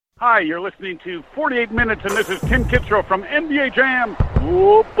Hi, you're listening to 48 Minutes, and this is Tim Kitzrow from NBA Jam.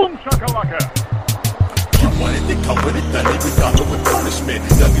 Whoa, boom shakalaka. You wanted to come with it, done it, we got it with punishment.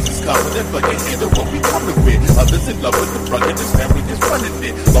 Youngest is confident, but you handle what we coming with. Others in love with the drug and this family just running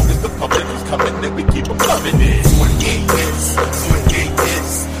it. Long as the public is coming, then we keep them loving it. 28 hits, 28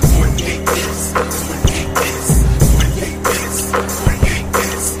 hits, 28 hits, 28 hits, 28 hits, 28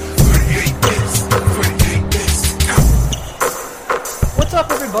 hits, 28 hits, 28 hits. What's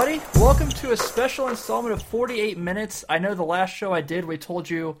up, everybody? Welcome to a special installment of 48 Minutes. I know the last show I did, we told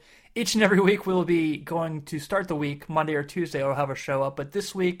you each and every week we'll be going to start the week, Monday or Tuesday, we'll have a show up. But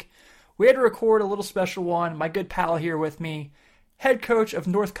this week, we had to record a little special one. My good pal here with me, head coach of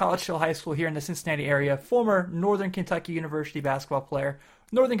North College Hill High School here in the Cincinnati area, former Northern Kentucky University basketball player,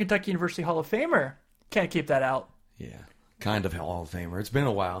 Northern Kentucky University Hall of Famer. Can't keep that out. Yeah, kind of Hall of Famer. It's been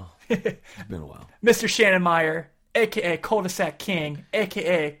a while. It's been a while. Mr. Shannon Meyer, a.k.a. Cul-de-sac King,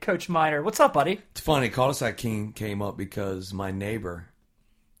 a.k.a. Coach Miner. What's up, buddy? It's funny, Cul-de-sac King came up because my neighbor,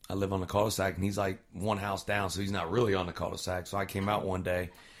 I live on the cul-de-sac, and he's like one house down, so he's not really on the cul-de-sac. So I came out one day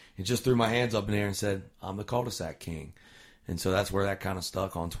and just threw my hands up in the air and said, I'm the cul-de-sac king. And so that's where that kind of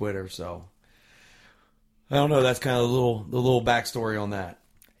stuck on Twitter. So I don't know, that's kind of the little backstory on that.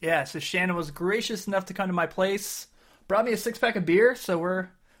 Yeah, so Shannon was gracious enough to come to my place, brought me a six-pack of beer, so we're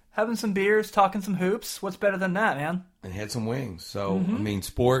having some beers, talking some hoops. What's better than that, man? And had some wings. So, I mean,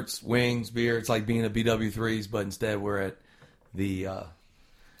 sports, wings, beer, it's like being at BW3s, but instead we're at the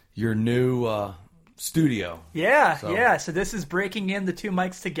your new studio. Yeah. So this is breaking in the two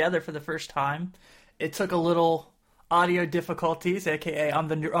mics together for the first time. It took a little audio difficulties, a.k.a. I'm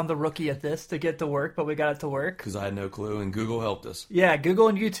the rookie at this, to get to work, but we got it to work. Because I had no clue, and Google helped us. Yeah, Google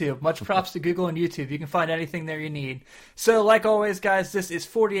and YouTube. Much props to Google and YouTube. You can find anything there you need. So, like always, guys, this is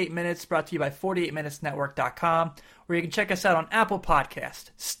 48 Minutes, brought to you by 48minutesnetwork.com, where you can check us out on Apple Podcast,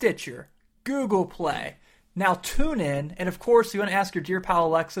 Stitcher, Google Play. Now, tune in, and of course, you want to ask your dear pal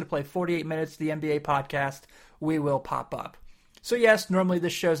Alexa to play 48 Minutes, the NBA podcast, we will pop up. So yes, normally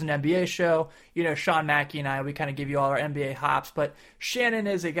this show's an NBA show. You know, Sean Mackey and I, we kind of give you all our NBA hops, but Shannon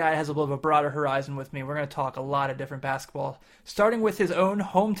is a guy that has a little bit of a broader horizon with me. We're going to talk a lot of different basketball, starting with his own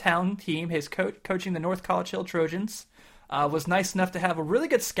hometown team, his coaching the North College Hill Trojans. Was nice enough to have a really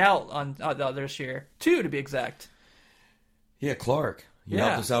good scout on this year, two to be exact. Yeah, Clark. You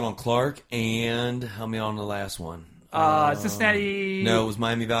helped us out on Clark, and help me on the last one. Cincinnati. No, it was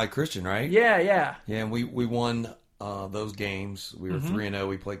Miami Valley Christian, right? Yeah. Yeah, and we won those games. We were 3-0.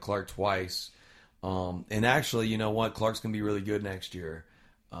 We played Clark twice. And actually, you know what? Clark's going to be really good next year.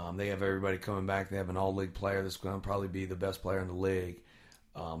 They have everybody coming back. They have an all-league player that's going to probably be the best player in the league.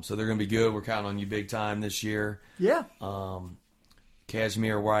 So they're going to be good. We're counting on you big time this year. Yeah.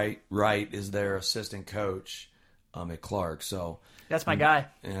 Kashmir Wright is their assistant coach at Clark. So that's my guy.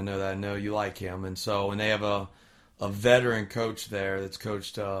 And I know that. I know you like him. And they have a veteran coach there that's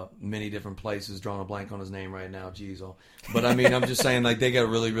coached many different places. Drawing a blank on his name right now, Jeezel. But I mean, I'm just saying, like, they got a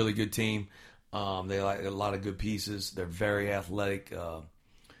really, really good team. They like a lot of good pieces. They're very athletic,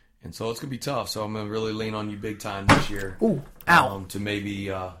 and so it's gonna be tough. So I'm gonna really lean on you big time this year. Ooh, ow. To maybe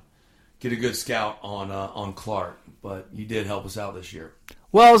get a good scout on Clark. But you did help us out this year.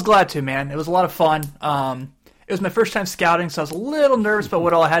 Well, I was glad to, man. It was a lot of fun. It was my first time scouting, so I was a little nervous about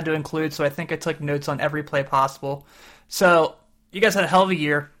what all I had to include, so I think I took notes on every play possible. So, you guys had a hell of a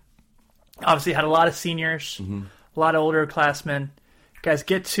year. Obviously, had a lot of seniors, a lot of older classmen. You guys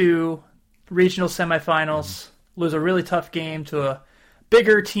get to regional semifinals, lose a really tough game to a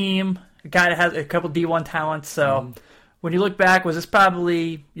bigger team, a guy that has a couple D1 talents. So, when you look back, was this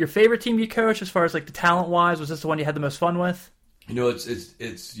probably your favorite team you coached as far as like the talent-wise? Was this the one you had the most fun with? You know,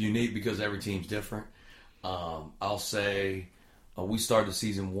 it's unique because every team's different. I'll say we started the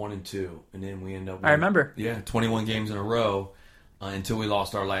season 1-2, and then we end up with, I remember. Yeah, 21 games in a row until we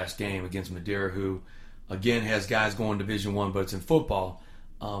lost our last game against Madeira, who, again, has guys going Division I, but it's in football.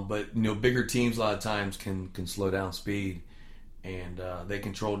 But, you know, bigger teams a lot of times can slow down speed, and they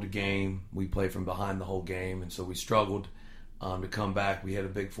controlled the game. We played from behind the whole game, and so we struggled to come back. We had a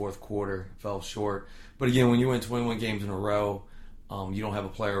big fourth quarter, fell short. But, again, when you win 21 games in a row, you don't have a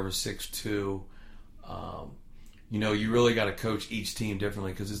player over 6'2". You know, you really got to coach each team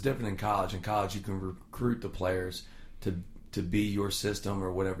differently because it's different in college. In college, you can recruit the players to be your system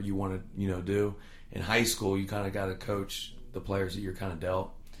or whatever you want to, do. In high school, you kind of got to coach the players that you're kind of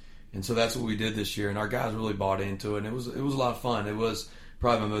dealt. And so that's what we did this year. And our guys really bought into it. And it was a lot of fun. It was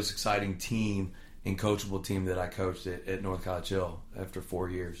probably my most exciting team and coachable team that I coached at North College Hill after 4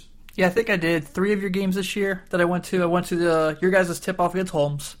 years. Yeah, I think I did 3 of your games this year that I went to. I went to your guys' tip-off against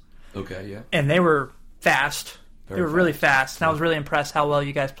Holmes. Okay, yeah. And they were fast. They were really fast, and I was really impressed how well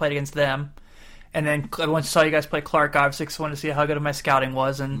you guys played against them. And then I once saw you guys play Clark, obviously, because I wanted to see how good my scouting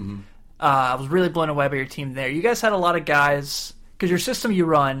was, and I was really blown away by your team there. You guys had a lot of guys, because your system you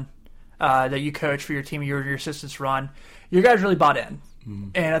run, that you coach for your team, your assistants run, you guys really bought in.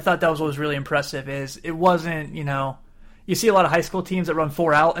 And I thought that was what was really impressive, is it wasn't, you see a lot of high school teams that run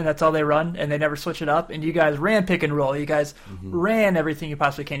 4 out, and that's all they run, and they never switch it up. And you guys ran pick and roll. You guys ran everything you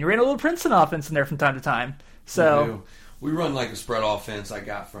possibly can. You ran a little Princeton offense in there from time to time. So we run like a spread offense I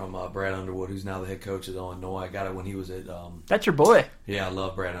got from Brad Underwood, who's now the head coach at Illinois. I got it when he was at... that's your boy. Yeah, I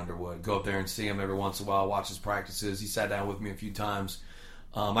love Brad Underwood. Go up there and see him every once in a while, watch his practices. He sat down with me a few times.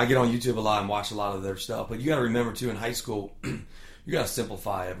 I get on YouTube a lot and watch a lot of their stuff. But you got to remember, too, in high school... you got to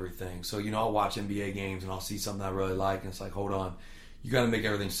simplify everything. So, I'll watch NBA games and I'll see something I really like, and it's like, hold on, you got to make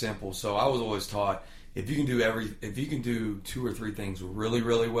everything simple. So I was always taught, if you can do 2 or 3 things really,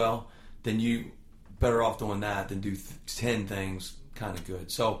 really well, then you better off doing that than do 10 things kind of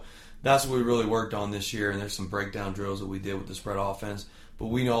good. So that's what we really worked on this year, and there's some breakdown drills that we did with the spread offense. But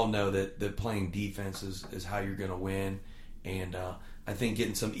we all know that playing defense is how you're going to win. And I think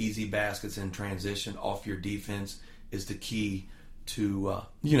getting some easy baskets in transition off your defense is the key to,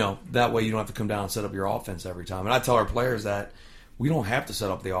 that way you don't have to come down and set up your offense every time. And I tell our players that we don't have to set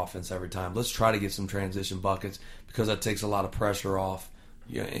up the offense every time. Let's try to get some transition buckets, because that takes a lot of pressure off,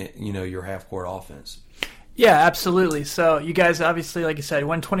 your half-court offense. Yeah, absolutely. So you guys, obviously, like you said,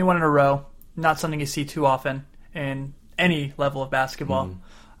 won 21 in a row. Not something you see too often in any level of basketball.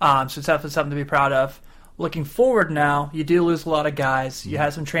 So it's definitely something to be proud of. Looking forward now, you do lose a lot of guys. You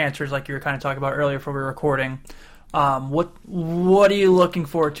had some transfers, like you were kind of talking about earlier before we were recording. What are you looking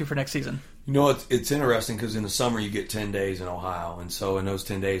forward to for next season? It's interesting, because in the summer you get 10 days in Ohio, and so in those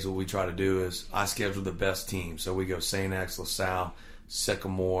 10 days what we try to do is I schedule the best teams. So we go St. X, LaSalle,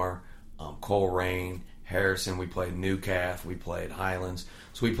 Sycamore, Coleraine, Harrison. We played Newcastle, we played Highlands.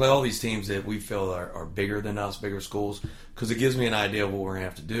 So we play all these teams that we feel are bigger than us, bigger schools, because it gives me an idea of what we're going to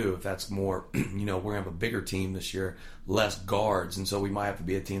have to do. If that's more, we're going to have a bigger team this year, less guards, and so we might have to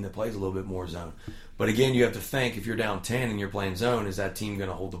be a team that plays a little bit more zone. But again, you have to think, if you're down 10 and you're playing zone, is that team going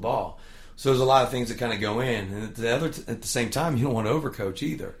to hold the ball? So there's a lot of things that kind of go in. And at the same time, you don't want to overcoach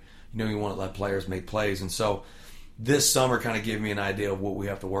either. You want to let players make plays. And so this summer kind of gave me an idea of what we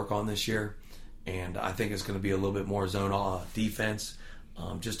have to work on this year. And I think it's going to be a little bit more zone defense,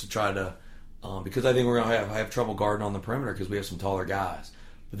 just to try to because I think we're going to have trouble guarding on the perimeter, because we have some taller guys.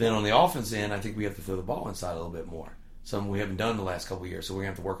 But then on the offense end, I think we have to throw the ball inside a little bit more. Something we haven't done the last couple of years. So we're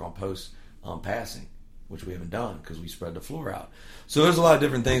going to have to work on post passing, which we haven't done because we spread the floor out. So there's a lot of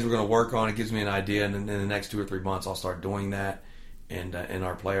different things we're going to work on. It gives me an idea, and in the next 2 or 3 months I'll start doing that, and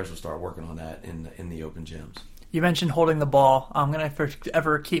our players will start working on that in the open gyms. You mentioned holding the ball. I'm going to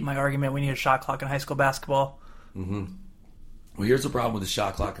ever keep my argument, we need a shot clock in high school basketball. Well, here's the problem with the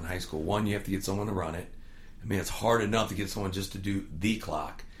shot clock in high school. One, you have to get someone to run it. I mean, it's hard enough to get someone just to do the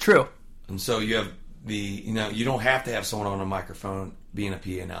clock. True. And so you have you don't have to have someone on a microphone being a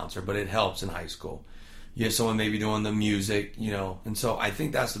PA announcer, but it helps in high school. You have someone maybe doing the music, and so I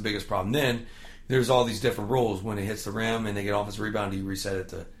think that's the biggest problem. Then there's all these different rules. When it hits the rim and they get offensive rebound, do you reset it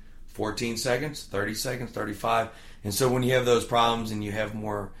to 14 seconds, 30 seconds, 35? And so when you have those problems and you have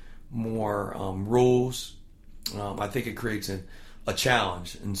more rules, I think it creates a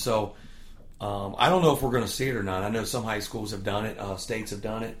challenge. And so I don't know if we're going to see it or not. I know some high schools have done it, states have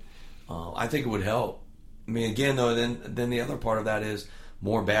done it. I think it would help. I mean, again, though, then the other part of that is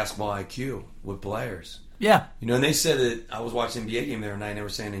more basketball IQ with players. Yeah. And they said that, I was watching the NBA game the other night, and they were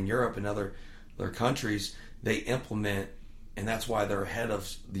saying in Europe and other countries, they implement, and that's why they're ahead of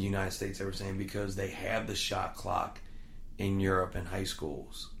the United States, they were saying, because they have the shot clock in Europe in high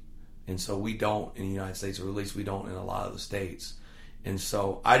schools. And so we don't in the United States, or at least we don't in a lot of the states. And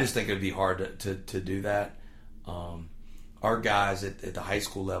so I just think it would be hard to do that. Our guys at the high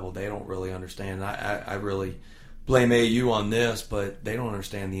school level, they don't really understand. I really blame AU on this, but they don't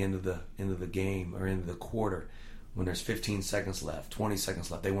understand the end of the game or end of the quarter when there's 15 seconds left, 20 seconds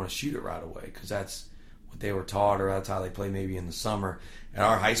left. They want to shoot it right away because that's what they were taught, or that's how they play maybe in the summer. At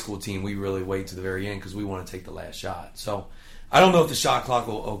our high school team, we really wait to the very end because we want to take the last shot. So I don't know if the shot clock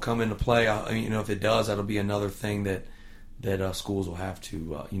will come into play. If it does, that'll be another thing that schools will have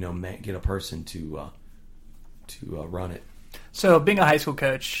to get a person to run it. So being a high school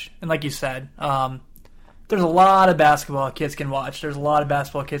coach, and like you said, there's a lot of basketball kids can watch. There's a lot of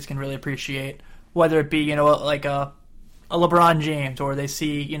basketball kids can really appreciate, whether it be like a LeBron James, or they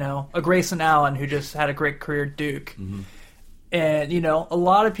see a Grayson Allen who just had a great career at Duke. Mm-hmm. And, a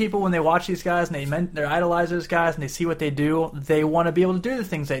lot of people, when they watch these guys and they idolize those guys and they see what they do, they want to be able to do the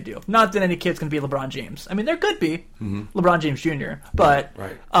things they do. Not that any kid's going to be LeBron James. I mean, there could be LeBron James Jr., but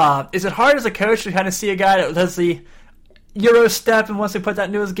is it hard as a coach to kind of see a guy that does the Euro step and once they put that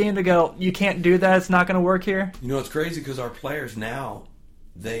into his game to go, you can't do that, it's not going to work here? It's crazy because our players now,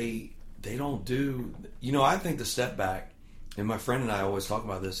 they don't do... I think the step back, and my friend and I always talk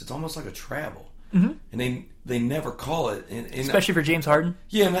about this, it's almost like a travel. Mm-hmm. And they never call it. And especially for James Harden?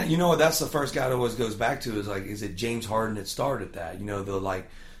 Yeah, and that's the first guy that always goes back to is it James Harden that started that? The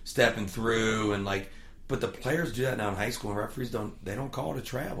stepping through and but the players do that now in high school and referees don't call it a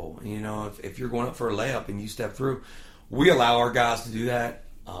travel. If you're going up for a layup and you step through, we allow our guys to do that.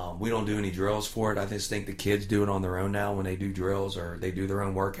 We don't do any drills for it. I just think the kids do it on their own now when they do drills or they do their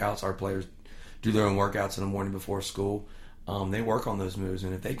own workouts. Our players do their own workouts in the morning before school. They work on those moves,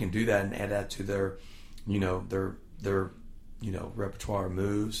 and if they can do that and add that to their repertoire of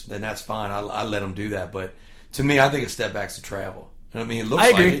moves, then that's fine. I let them do that. But to me, I think a step back's a travel. I mean, it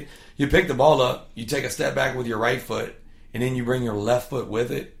looks like it. You pick the ball up, you take a step back with your right foot, and then you bring your left foot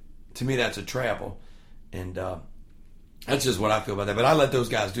with it. To me, that's a travel, and that's just what I feel about that. But I let those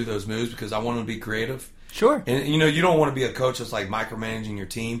guys do those moves because I want them to be creative. Sure. And, you don't want to be a coach that's micromanaging your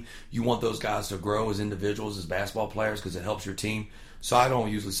team. You want those guys to grow as individuals, as basketball players, because it helps your team. So I don't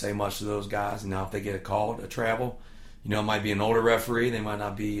usually say much to those guys. And now if they get a travel, it might be an older referee. They might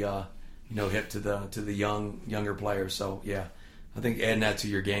not be, hip to the younger players. So, yeah, I think adding that to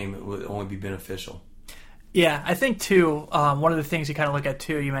your game would only be beneficial. Yeah, I think, too, one of the things you kind of look at,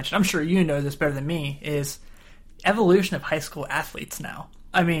 too, you mentioned, I'm sure you know this better than me, is evolution of high school athletes now.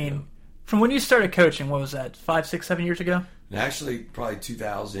 I mean... Yeah. From when you started coaching, what was that, 5, 6, 7 years ago? Actually, probably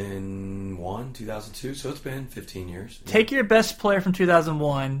 2001, 2002, so it's been 15 years. Yeah. Take your best player from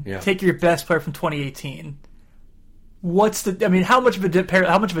 2001, take your best player from 2018. How much of a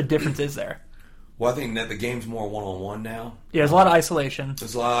difference is there? Well, I think that the game's more one-on-one now. Yeah, there's a lot of isolation.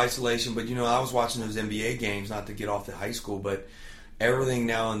 There's a lot of isolation, but, I was watching those NBA games, not to get off the high school, but everything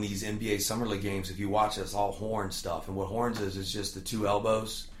now in these NBA Summer League games, if you watch it, it's all horn stuff. And what horns is just the two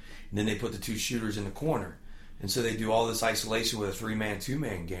elbows. And then they put the two shooters in the corner. And so they do all this isolation with a 3-man,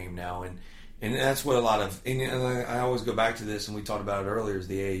 2-man game now. And that's what a lot of... And I always go back to this, and we talked about it earlier, is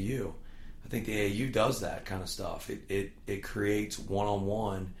the AAU. I think the AAU does that kind of stuff. It creates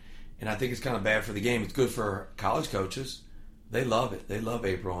one-on-one. And I think it's kind of bad for the game. It's good for college coaches. They love it. They love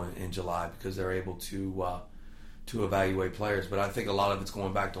April and July because they're able to evaluate players. But I think a lot of it's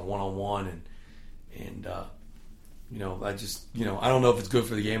going back to one-on-one and I don't know if it's good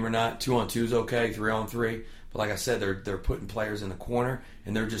for the game or not. 2-on-2 is okay, 3-on-3. But like I said, they're putting players in the corner,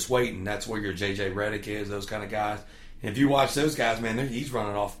 and they're just waiting. That's where your J.J. Redick is, those kind of guys. And if you watch those guys, man, he's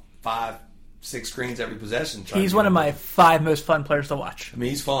running off 5, 6 screens every possession. He's one of my 5 most fun players to watch. I mean,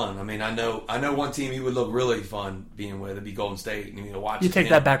 he's fun. I mean, I know one team he would look really fun being with. It'd be Golden State. And, watch. You take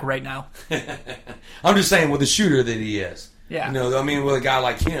that back right now. I'm just saying, with the shooter that he is. Yeah. With a guy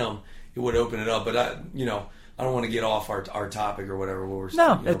like him, it would open it up. But I don't want to get off our topic or whatever. It's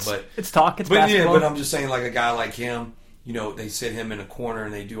talk. It's basketball. Yeah, but I'm just saying, like a guy like him, they sit him in a corner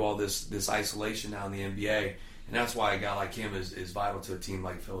and they do all this isolation now in the NBA, and that's why a guy like him is vital to a team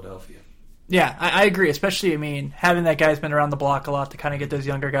like Philadelphia. Yeah, I agree. Especially, having that guy's been around the block a lot to kind of get those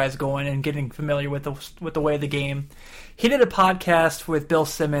younger guys going and getting familiar with the way of the game. He did a podcast with Bill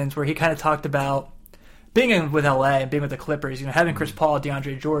Simmons where he kind of talked about being with LA and being with the Clippers. Having Chris Paul,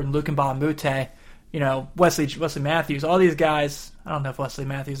 DeAndre Jordan, Luke Mbah a Moute. Wesley Matthews, all these guys. I don't know if Wesley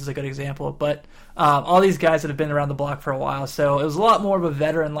Matthews is a good example, but all these guys that have been around the block for a while. So it was a lot more of a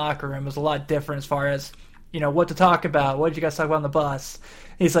veteran locker room. It was a lot different as far as, what to talk about. What did you guys talk about on the bus?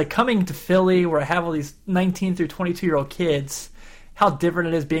 And he's like, coming to Philly where I have all these 19 through 22-year-old kids, how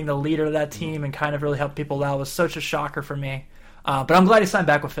different it is being the leader of that team and kind of really help people out was such a shocker for me. But I'm glad he signed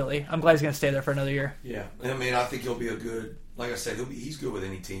back with Philly. I'm glad he's going to stay there for another year. Yeah. I think he'll be a good, like I said, he's good with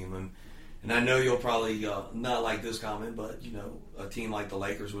any team. And I know you'll probably not like this comment, but, a team like the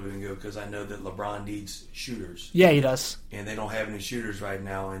Lakers would have been good because I know that LeBron needs shooters. Yeah, he does. And they don't have any shooters right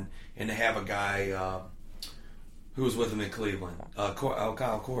now. And they have a guy who was with him in Cleveland, Kyle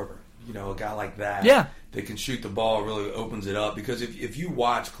Korver. A guy like that that can shoot the ball, really opens it up. Because if you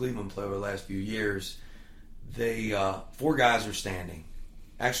watch Cleveland play over the last few years, they 4 guys are standing.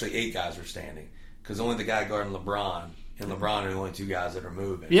 Actually, 8 guys are standing because only the guy guarding LeBron and LeBron are the only 2 guys that are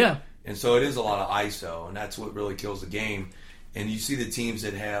moving. Yeah. And so it is a lot of ISO, and that's what really kills the game. And you see the teams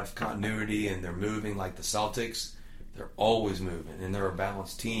that have continuity and they're moving, like the Celtics, they're always moving, and they're a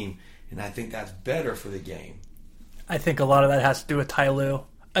balanced team. And I think that's better for the game. I think a lot of that has to do with Ty Lue.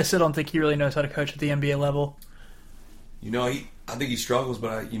 I still don't think he really knows how to coach at the NBA level. I think he struggles,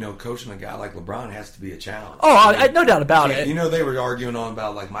 but coaching a guy like LeBron has to be a challenge. Oh, I no doubt about it. They were arguing on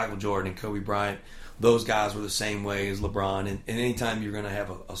about like Michael Jordan and Kobe Bryant. Those guys were the same way as LeBron, and anytime you're going to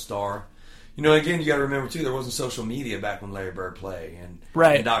have a star, again, you got to remember too, there wasn't social media back when Larry Bird played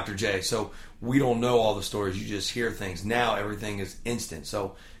and Dr. J. So we don't know all the stories. You just hear things. Now everything is instant.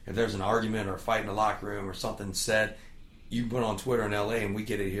 So if there's an argument or a fight in the locker room or something said, you put on Twitter in LA, and we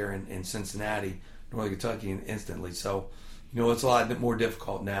get it here in Cincinnati, Northern Kentucky, instantly. So it's a lot more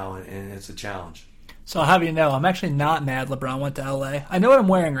difficult now, and it's a challenge. So I'll have you know, I'm actually not mad LeBron went to LA. I know what I'm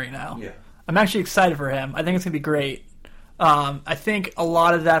wearing right now. Yeah. I'm actually excited for him. I think it's going to be great. I think a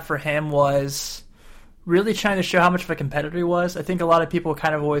lot of that for him was really trying to show how much of a competitor he was. I think a lot of people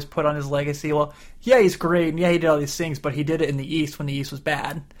kind of always put on his legacy, well, yeah, he's great, and yeah, he did all these things, but he did it in the East when the East was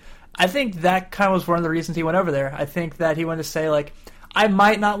bad. I think that kind of was one of the reasons he went over there. I think that he wanted to say, like, I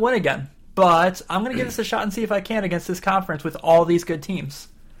might not win again, but I'm going to give this a shot and see if I can against this conference with all these good teams.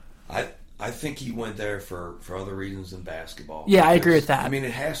 I think he went there for other reasons than basketball. Yeah, I agree with that. I mean,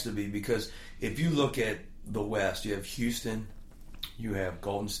 it has to be, because if you look at the West, you have Houston, you have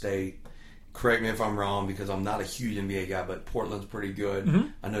Golden State. Correct me if I'm wrong, because I'm not a huge NBA guy, but Portland's pretty good. Mm-hmm.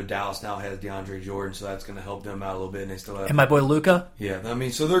 I know Dallas now has DeAndre Jordan, so that's going to help them out a little bit. And they still have, and my boy Luka. Yeah, I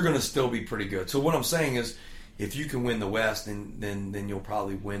mean, so they're going to still be pretty good. So what I'm saying is, if you can win the West, then you'll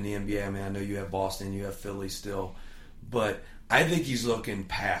probably win the NBA. I mean, I know you have Boston, you have Philly still, but I think he's looking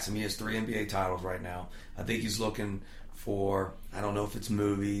past. I mean, he has 3 NBA titles right now. I think he's looking for, I don't know if it's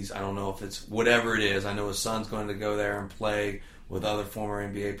movies, I don't know if it's whatever it is. I know his son's going to go there and play with other former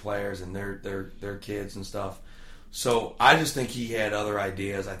NBA players and their kids and stuff. So I just think he had other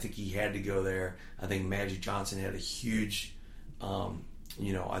ideas. I think he had to go there. I think Magic Johnson had a huge,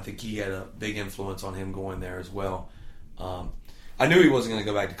 I think he had a big influence on him going there as well. I knew he wasn't going to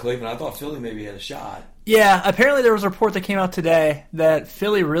go back to Cleveland. I thought Philly maybe had a shot. Yeah, apparently there was a report that came out today that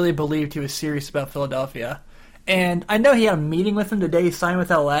Philly really believed he was serious about Philadelphia. And I know he had a meeting with him today. He signed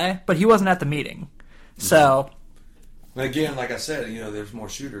with LA, but he wasn't at the meeting. So, but again, like I said, there's more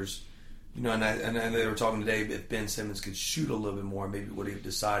shooters. And they were talking today, if Ben Simmons could shoot a little bit more, maybe would he have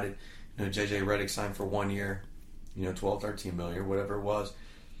decided. JJ Redick signed for 1 year, 12, 13 million, or whatever it was.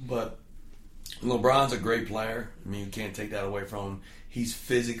 But LeBron's a great player. I mean, you can't take that away from him. He's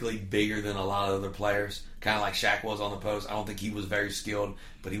physically bigger than a lot of other players, kind of like Shaq was on the post. I don't think he was very skilled,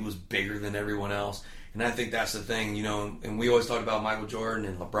 but he was bigger than everyone else. And I think that's the thing, and we always talk about Michael Jordan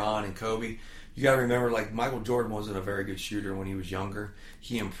and LeBron and Kobe. You got to remember, like, Michael Jordan wasn't a very good shooter when he was younger.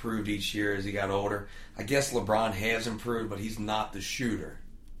 He improved each year as he got older. I guess LeBron has improved, but he's not the shooter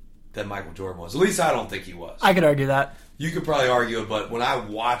that Michael Jordan was. At least I don't think he was. I could argue that. You could probably argue it, but when I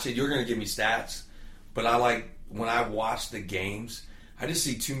watch it, you're going to give me stats, but when I watch the games, I just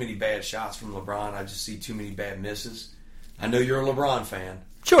see too many bad shots from LeBron. I just see too many bad misses. I know you're a LeBron fan.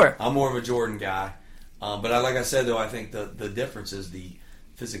 Sure. I'm more of a Jordan guy. But like I said, though, I think the difference is the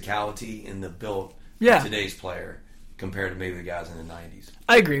physicality and the build of today's player compared to maybe the guys in the 90s.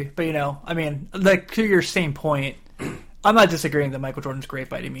 I agree. But, to your same point, I'm not disagreeing that Michael Jordan's great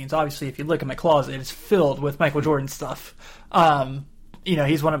by any means. Obviously, if you look at my closet, it's filled with Michael Jordan stuff.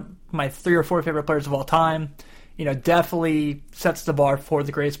 He's one of my 3 or 4 favorite players of all time. Definitely sets the bar for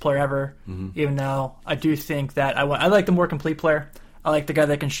the greatest player ever. Mm-hmm. Even though I do think that I like the more complete player. I like the guy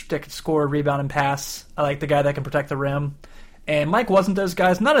that can score, rebound, and pass. I like the guy that can protect the rim. And Mike wasn't those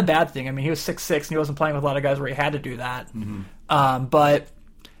guys. Not a bad thing. I mean, he was 6'6", and he wasn't playing with a lot of guys where he had to do that. Mm-hmm. But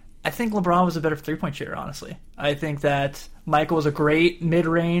I think LeBron was a better three-point shooter, honestly. I think that Michael was a great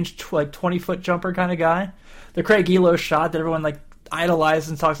mid-range, 20-foot jumper kind of guy. The Craig Elo shot that everyone idolizes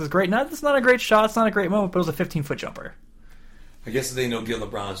and talks is great. No, it's not a great shot. It's not a great moment, but it was a 15-foot jumper. I guess they know Gil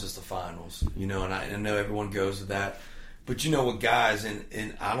LeBron's just the finals, and I know everyone goes to that. But with guys,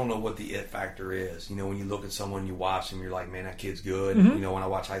 and I don't know what the it factor is. When you look at someone, you watch them, you're like, man, that kid's good. Mm-hmm. When I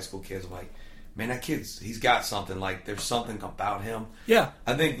watch high school kids, I'm like, man, that he's got something. Like, there's something about him. Yeah.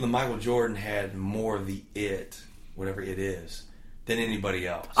 I think Michael Jordan had more of the it, whatever it is, than anybody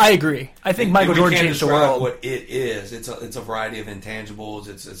else. I agree. I think Michael Jordan changed the world. What it is, it's a variety of intangibles.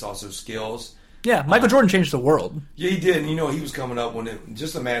 It's also skills. Yeah, Michael Jordan changed the world. Yeah, he did. And he was coming up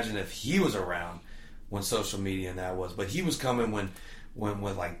just imagine if he was around when social media and that was. But he was coming when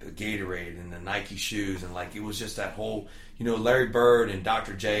with like the Gatorade and the Nike shoes, and like it was just that whole, Larry Bird and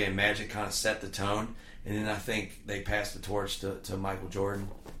Dr. J and Magic kind of set the tone. And then I think they passed the torch to Michael Jordan.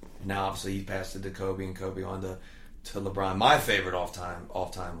 Now obviously he passed it to Kobe, and Kobe on to LeBron. My favorite off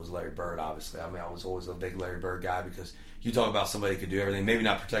time was Larry Bird, obviously. I mean, I was always a big Larry Bird guy, because you talk about somebody who could do everything. Maybe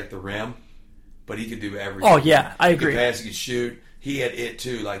not protect the rim, but he could do everything. Oh yeah, I agree. He could pass, he could shoot. He had it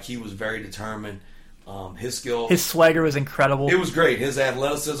too. Like, he was very determined. His skill, His swagger was incredible. it was great. His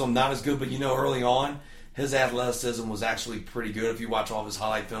athleticism not as good, but early on, his athleticism was actually pretty good. If you watch all of his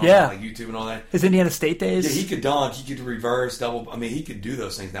highlight films, Yeah. like YouTube and all that. His Indiana State days. Yeah, he could dunk. He could reverse, double. I mean, he could do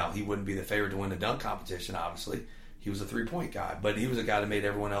those things. Now, he wouldn't be the favorite to win the dunk competition, obviously. He was a three-point guy. But he was a guy that made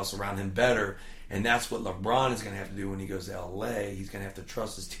everyone else around him better. And that's what LeBron is going to have to do when he goes to L.A. He's going to have to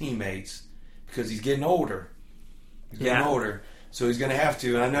trust his teammates because he's getting older. He's getting older. So he's going to have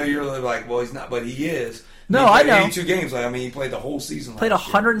to. And I know you're like, well, he's not, but he is. No, he I played know. 82 games. I mean, he played the whole season Played last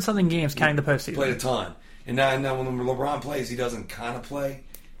year. 100 and something games counting the postseason. Played a ton. And now when LeBron plays, he doesn't kind of play.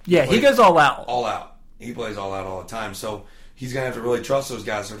 Yeah, he plays goes all out. All out. He plays all out all the time. So he's going to have to really trust those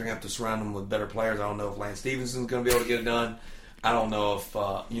guys. So they're going to have to surround them with better players. I don't know if Lance Stevenson's going to be able to get it done. I don't know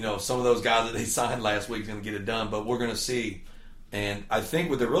if some of those guys that they signed last week are going to get it done. But we're going to see. And I think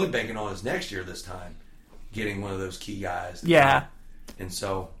what they're really banking on is next year this time, getting one of those key guys. Yeah. And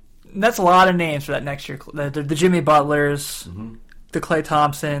so And that's a lot of names for that next year. The Jimmy Butlers, the Klay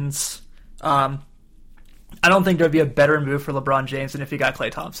Thompsons. I don't think there'd be a better move for LeBron James than if he got Klay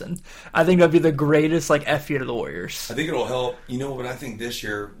Thompson. I think that'd be the greatest F you to the Warriors. I think it'll help. You know what I think this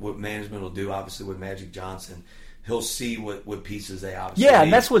year, what management will do, obviously with Magic Johnson, he'll see what pieces they obviously Yeah, need.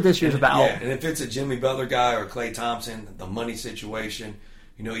 and that's what this year's about. Yeah, and if it's a Jimmy Butler guy or Klay Thompson, the money situation,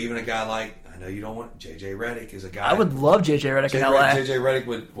 even a guy like, I know you don't want, J.J. Redick is a guy. I would love J.J. Redick in L.A. J.J. Redick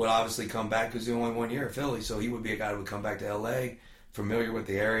would obviously come back because he only 1 year at Philly, so he would be a guy who would come back to L.A., familiar with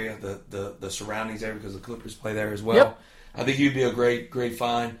the area, the surroundings there because the Clippers play there as well. Yep. I think he'd be a great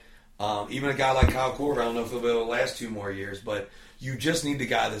find. Even a guy like Kyle Korver, I don't know if he'll be able to last 2 more years, but you just need the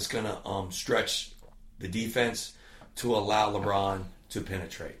guy that's going to stretch the defense to allow LeBron to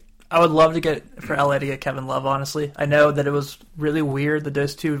penetrate. I would love for LA to get Kevin Love, honestly. I know that it was really weird that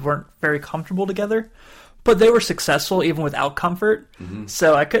those two weren't very comfortable together, but they were successful even without comfort. Mm-hmm.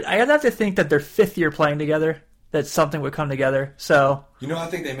 So I'd have to think that their 5th year playing together, that something would come together. So I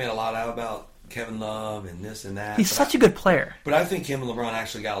think they made a lot out about Kevin Love and this and that. He's such a good player. But I think him and LeBron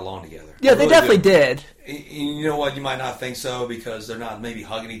actually got along together. Yeah, they definitely did. You know what? You might not think so because they're not maybe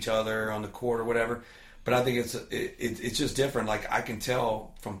hugging each other on the court or whatever. But I think it's just different. Like, I can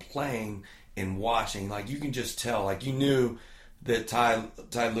tell from playing and watching. Like, you can just tell. Like, you knew that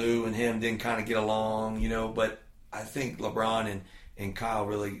Ty Lue and him didn't kind of get along, But I think LeBron and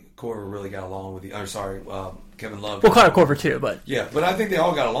Korver really got along with Kevin Love. Well, Kyle Korver too, but yeah, but I think they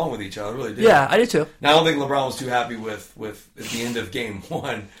all got along with each other. Really did. Yeah, I do too. Now, I don't think LeBron was too happy with at the end of Game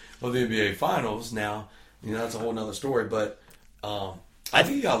 1 of the NBA Finals. Now, that's a whole other story. But I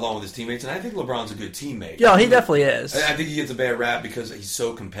think he got along with his teammates, and I think LeBron's a good teammate. Yeah, he definitely is. I think he gets a bad rap because he's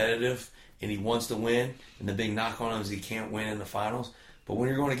so competitive and he wants to win. And the big knock on him is he can't win in the finals. But when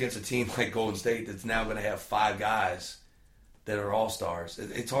you're going against a team like Golden State that's now going to have 5 guys that are all-stars,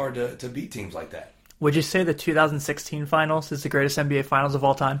 it's hard to beat teams like that. Would you say the 2016 Finals is the greatest NBA Finals of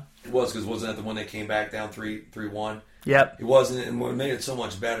all time? It was, because wasn't that the one that came back down 3-1? Yep. It wasn't, and what made it so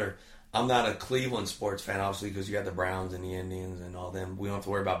much better, I'm not a Cleveland sports fan, obviously, because you got the Browns and the Indians and all them. We don't have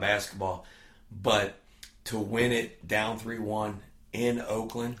to worry about basketball. But to win it down 3-1 in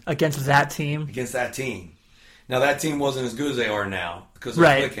Oakland. Against that team. Now, that team wasn't as good as they are now, because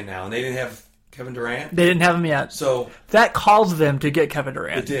they're clicking now. And they didn't have Kevin Durant. They didn't have him yet. So that caused them to get Kevin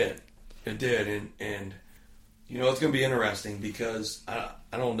Durant. It did. And it's going to be interesting because I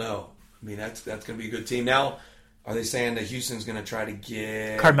don't know. I mean, that's going to be a good team. Now, are they saying that Houston's going to try to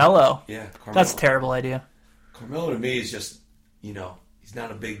get Carmelo? Yeah, Carmelo. That's a terrible idea. Carmelo to me is just, he's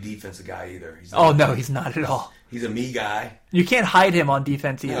not a big defensive guy either. No, he's not at all. He's a me guy. You can't hide him on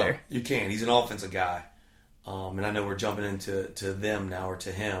defense either. No, you can't. He's an offensive guy. And I know we're jumping into them now or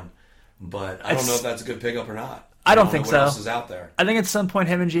to him, but I don't know if that's a good pickup or not. I don't think so. What else is out there? I think at some point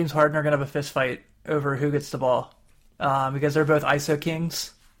him and James Harden are going to have a fist fight over who gets the ball because they're both ISO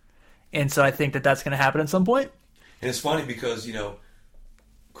kings. And so I think that's going to happen at some point. And it's funny because,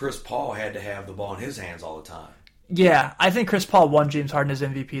 Chris Paul had to have the ball in his hands all the time. Yeah, I think Chris Paul won James Harden as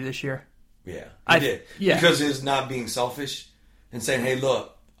MVP this year. Yeah, he did. Yeah. Because his not being selfish and saying, hey,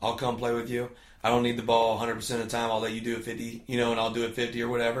 look, I'll come play with you. I don't need the ball 100% of the time. I'll let you do it 50, and I'll do it 50 or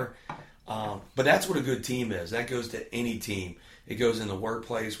whatever. But that's what a good team is. That goes to any team. It goes in the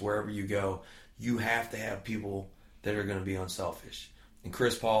workplace, wherever you go. You have to have people that are going to be unselfish. And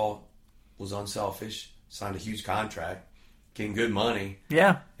Chris Paul was unselfish, signed a huge contract, getting good money.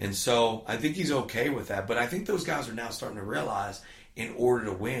 Yeah. And so I think he's okay with that. But I think those guys are now starting to realize in order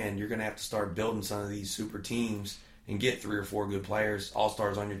to win, you're going to have to start building some of these super teams and get 3 or 4 good players,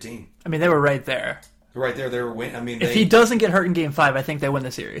 all-stars on your team. I mean, they were right there. Right there, they were winning. I mean, if he doesn't get hurt in Game 5, I think they win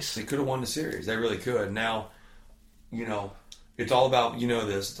the series. They could have won the series. They really could. Now, It's all about,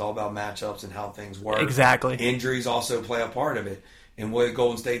 it's all about matchups and how things work. Exactly. Injuries also play a part of it. And what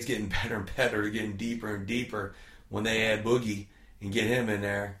Golden State's getting better and better, getting deeper and deeper when they add Boogie and get him in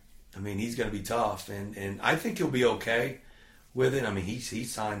there. I mean, he's going to be tough. And I think he'll be okay with it. I mean, he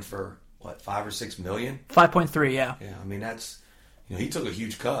signed for, what, $5 or $6 million? 5.3, yeah. Yeah, I mean, that's, he took a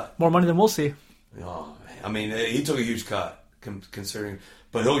huge cut. More money than we'll see. Oh, man. I mean, he took a huge cut considering,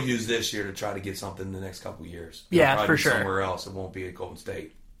 but he'll use this year to try to get something in the next couple of years. Yeah, for sure. Somewhere else, it won't be at Golden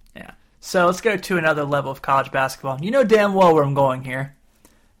State. Yeah. So let's go to another level of college basketball. You know damn well where I'm going here.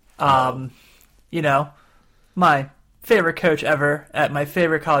 My favorite coach ever at my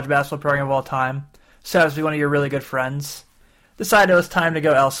favorite college basketball program of all time, so as to be one of your really good friends, decided it was time to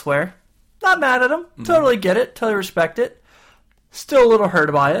go elsewhere. Not mad at him. Mm-hmm. Totally get it. Totally respect it. Still a little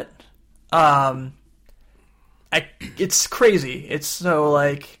hurt by it. It's crazy. It's so,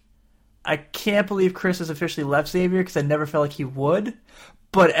 I can't believe Chris has officially left Xavier because I never felt like he would.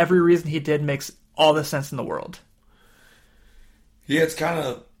 But every reason he did makes all the sense in the world. Yeah, it's kind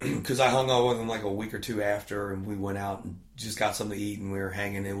of because I hung out with him like a week or two after, and we went out and just got something to eat, and we were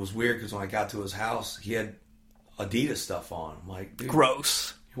hanging. It was weird because when I got to his house, he had Adidas stuff on. I'm like, dude,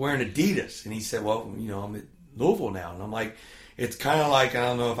 gross. You're wearing Adidas. And he said, well, I'm at Louisville now. And I'm like, it's kind of like, I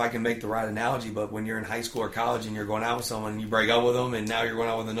don't know if I can make the right analogy, but when you're in high school or college and you're going out with someone and you break up with them and now you're going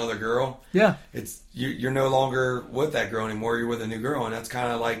out with another girl. Yeah. You're no longer with that girl anymore. You're with a new girl. And that's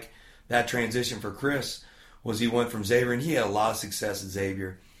kind of like that transition for Chris was he went from Xavier, and he had a lot of success at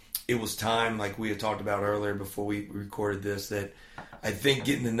Xavier. It was time, like we had talked about earlier before we recorded this, that I think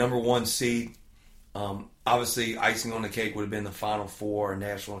getting the number one seed, obviously icing on the cake would have been the Final Four or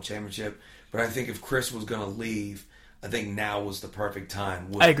national championship. But I think if Chris was going to leave, I think now was the perfect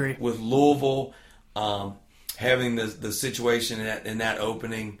time. I agree. With Louisville having the situation in that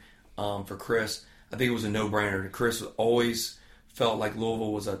opening for Chris, I think it was a no-brainer. Chris always felt like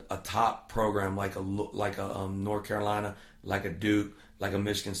Louisville was a top program, like a North Carolina, like a Duke, like a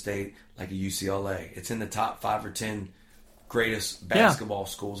Michigan State, like a UCLA. It's in the top 5 or 10 greatest basketball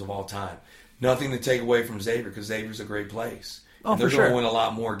schools of all time. Nothing to take away from Xavier because Xavier's a great place. Oh, they're for going sure. to win a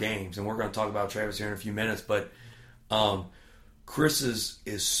lot more games, and we're going to talk about Travis here in a few minutes. But Chris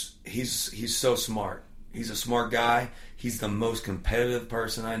he's so smart. He's a smart guy. He's the most competitive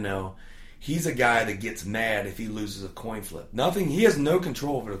person I know. He's a guy that gets mad if he loses a coin flip. He has no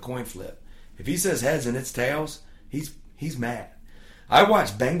control over the coin flip. If he says heads and it's tails, he's mad. I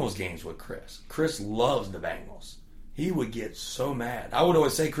watched Bengals games with Chris. Chris loves the Bengals. He would get so mad. I would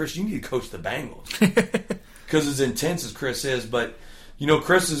always say, Chris, you need to coach the Bengals. Because as intense as Chris is, but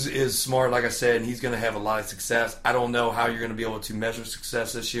Chris is smart, like I said, and he's going to have a lot of success. I don't know how you're going to be able to measure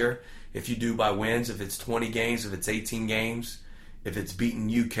success this year. If you do by wins, if it's 20 games, if it's 18 games, if it's beating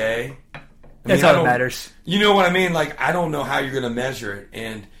UK. That's all that matters. You know what I mean? I don't know how you're going to measure it.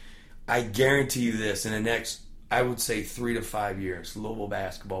 And I guarantee you this, in the next, I would say 3 to 5 years, Louisville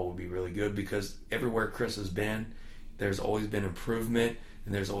basketball will be really good because everywhere Chris has been, there's always been improvement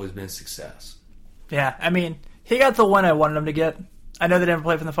and there's always been success. Yeah, I mean, he got the one I wanted him to get. I know they didn't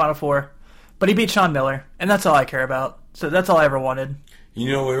play for the Final Four, but he beat Sean Miller, and that's all I care about. So that's all I ever wanted.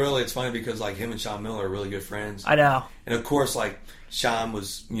 It's funny because him and Sean Miller are really good friends. I know. And of course, Sean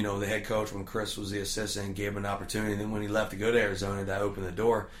was, the head coach when Chris was the assistant and gave him an opportunity. And then when he left to go to Arizona, that opened the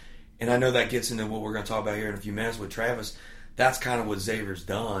door. And I know that gets into what we're going to talk about here in a few minutes with Travis. That's kind of what Xavier's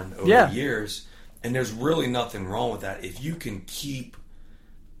done over the years. And there's really nothing wrong with that. If you can keep,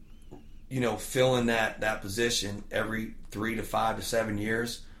 filling that position every 3 to 5 to 7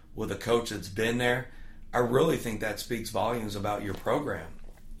 years with a coach that's been there, I really think that speaks volumes about your program,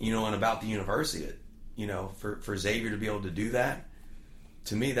 and about the university. For Xavier to be able to do that,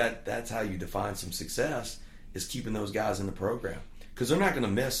 to me, that's how you define some success, is keeping those guys in the program. Because they're not going to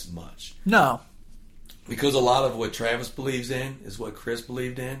miss much. No. Because a lot of what Travis believes in is what Chris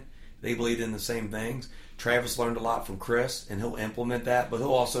believed in. They believed in the same things. Travis learned a lot from Chris, and he'll implement that, but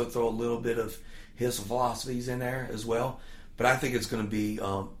he'll also throw a little bit of his philosophies in there as well. But I think it's going to be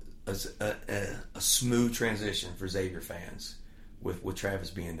a smooth transition for Xavier fans with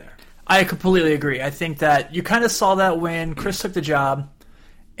Travis being there. I completely agree. I think that you kind of saw that when Chris took the job,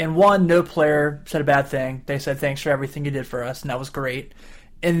 and no player said a bad thing. They said, thanks for everything you did for us, and that was great.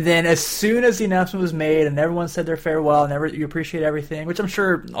 And then as soon as the announcement was made and everyone said their farewell and you appreciate everything, which I'm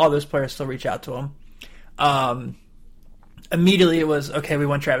sure all those players still reach out to him, immediately it was, okay, we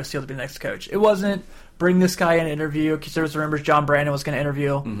want Travis Steele to be the next coach. It wasn't bring this guy in an interview because there was rumors John Brandon was going to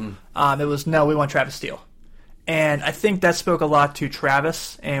interview. Mm-hmm. It was, no, we want Travis Steele. And I think that spoke a lot to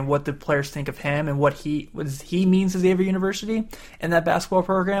Travis and what the players think of him and what he means to Xavier University and that basketball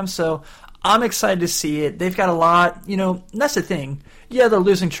program. So I'm excited to see it. They've got a lot, that's the thing. Yeah, they're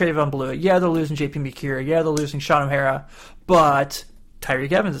losing Trayvon Blewett. Yeah, they're losing J.P. McCure. Yeah, they're losing Sean O'Hara. But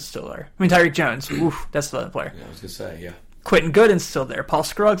Tyreek Evans is still there. I mean, Tyreek Jones. Oof, that's the other player. Yeah, I was going to say, yeah. Quentin Gooden's still there. Paul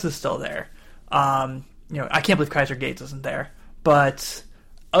Scruggs is still there. I can't believe Kaiser Gates isn't there. But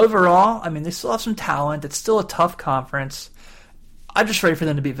overall, I mean, they still have some talent. It's still a tough conference. I'm just ready for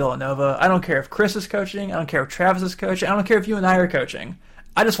them to beat Villanova. I don't care if Chris is coaching. I don't care if Travis is coaching. I don't care if you and I are coaching.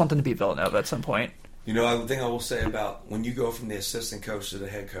 I just want them to beat Villanova at some point. The thing I will say about when you go from the assistant coach to the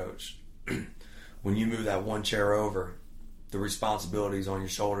head coach, when you move that one chair over, the responsibilities on your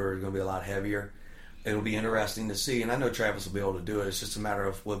shoulder are going to be a lot heavier. It'll be interesting to see, and I know Travis will be able to do it. It's just a matter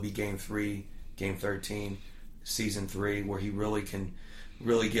of will it be Game 3, Game 13, Season 3, where he really can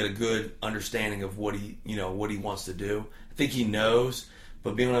get a good understanding of what he wants to do. I think he knows,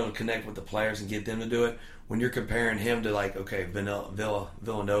 but being able to connect with the players and get them to do it. When you're comparing him to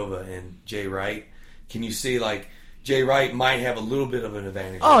Villanova and Jay Wright, can you see Jay Wright might have a little bit of an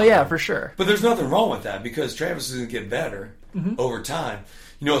advantage? Oh yeah, for sure. But there's nothing wrong with that because Travis is going to get better over time.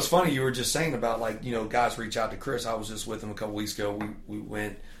 It's funny you were just saying about guys reach out to Chris. I was just with him a couple weeks ago. We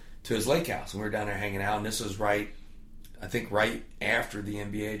went to his lake house and we were down there hanging out, and this was right after the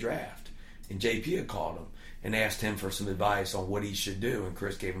NBA draft. And JP had called him and asked him for some advice on what he should do, and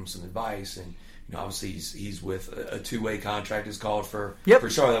Chris gave him some advice. And obviously he's with a two-way contract is called for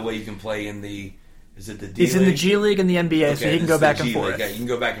sure. That way you can play in the D League? He's in the G League and the NBA, so he can go back and forth. Yeah, you can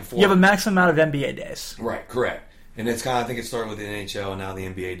go back and forth. You have a maximum amount of NBA days. Right, correct. And it's I think it started with the NHL and now the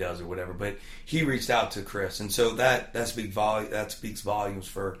NBA does or whatever. But he reached out to Chris, and so that speaks volumes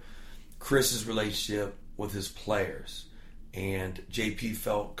for Chris's relationship with his players. And JP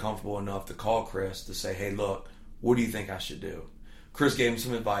felt comfortable enough to call Chris to say, hey, look, what do you think I should do? Chris gave him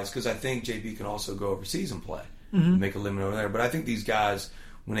some advice because I think JP can also go overseas and play, make a living over there. But I think these guys,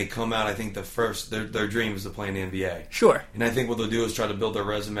 when they come out, I think their dream is to play in the NBA. Sure. And I think what they'll do is try to build their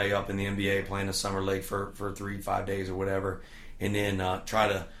resume up in the NBA, playing the summer league for 3-5 days or whatever, and then try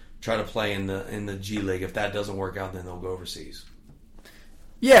to play in the G League. If that doesn't work out, then they'll go overseas.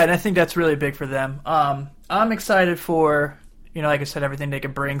 Yeah, and I think that's really big for them. I'm excited for, like I said, everything they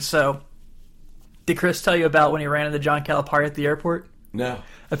can bring. So, did Chris tell you about when he ran into John Calipari at the airport? No.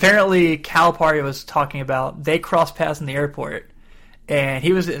 Apparently, Calipari was talking about they crossed paths in the airport, and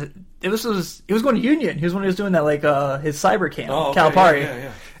he was going to Union. He was when he was doing that his cyber camp. Oh, okay. Calipari.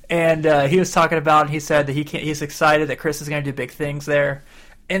 Yeah. And he was talking about, and he said that he's excited that Chris is going to do big things there.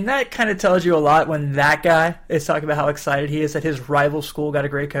 And that kind of tells you a lot when that guy is talking about how excited he is that his rival school got a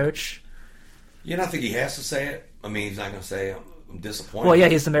great coach. Yeah, and I think he has to say it. I mean, he's not going to say I'm disappointed. Well, yeah,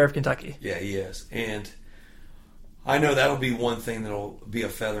 he's the mayor of Kentucky. Yeah, he is. And I know that'll be one thing that'll be a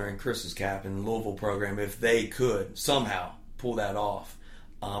feather in Chris's cap in the Louisville program if they could somehow pull that off.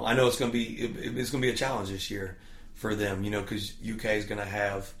 I know it's going to be a challenge this year for them, because UK is going to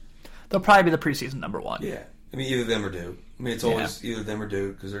have. They'll probably be the preseason number one. Yeah, I mean either them or Duke. I mean it's always either them or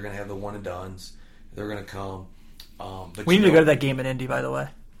Duke because they're going to have the one and dones. They're going to come. But we need to go to that game in Indy, by the way.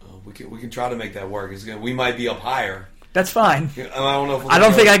 We can try to make that work. We might be up higher. That's fine. I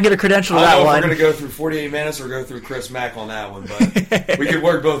don't think I can get a credential to that one. I don't know if we're going to go through 48 minutes or go through Chris Mack on that one, but we could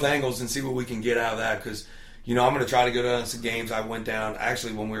work both angles and see what we can get out of that because, I'm going to try to go down to some games. I went down,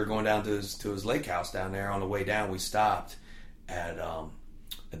 actually, when we were going down to his lake house down there, on the way down, we stopped at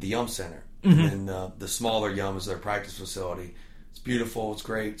the Yum Center. And the smaller Yum is their practice facility. It's beautiful. It's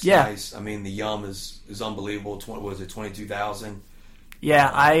great. It's nice. I mean, the Yum is unbelievable. Was it 22,000?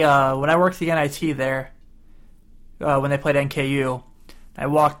 Yeah, when I worked the NIT there, when they played NKU, I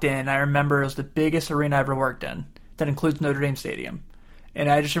walked in. I remember it was the biggest arena I ever worked in. That includes Notre Dame Stadium. And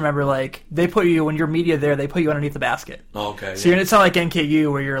I just remember, they put you, when you're media there, they put you underneath the basket. Oh, okay. So it's not like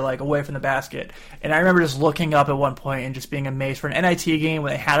NKU where you're, away from the basket. And I remember just looking up at one point and just being amazed for an NIT game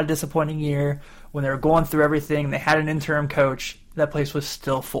when they had a disappointing year, when they were going through everything, they had an interim coach, that place was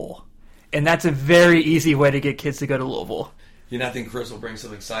still full. And that's a very easy way to get kids to go to Louisville. I think Chris will bring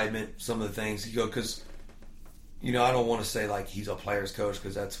some excitement, some of the things. Because, I don't want to say, he's a player's coach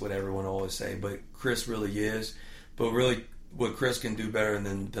because that's what everyone always say, but Chris really is. But really, what Chris can do better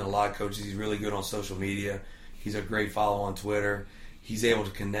than a lot of coaches, he's really good on social media. He's a great follow on Twitter. He's able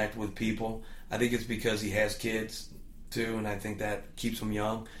to connect with people. I think it's because he has kids, too, and I think that keeps him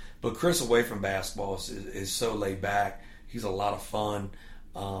young. But Chris, away from basketball, is so laid back. He's a lot of fun.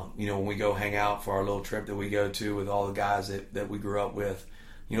 When we go hang out for our little trip that we go to with all the guys that we grew up with,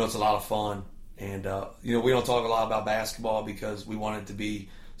 it's a lot of fun. And, we don't talk a lot about basketball because we want it to be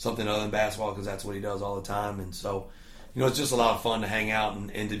something other than basketball because that's what he does all the time. And so, it's just a lot of fun to hang out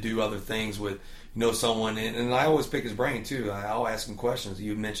and to do other things with, someone. And I always pick his brain, too. I'll ask him questions.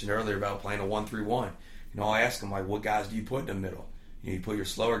 You mentioned earlier about playing a 1-3-1. I ask him, like, what guys do you put in the middle? You put your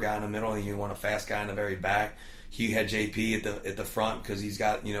slower guy in the middle, and you want a fast guy in the very back. He had JP at the front because he's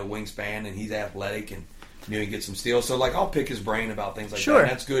got, wingspan, and he's athletic, and, he gets some steals. So, like, I'll pick his brain about things like that. And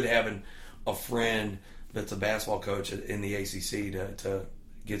that's good having a friend that's a basketball coach in the ACC to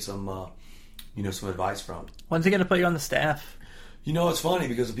get some, some advice from. When's he going to put you on the staff? It's funny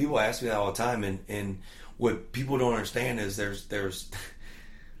because people ask me that all the time, and what people don't understand is there's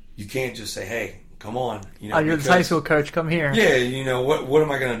you can't just say, hey, come on. You're the high school coach, come here. Yeah, what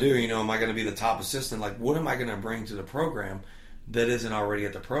am I going to do? Am I going to be the top assistant? Like, what am I going to bring to the program that isn't already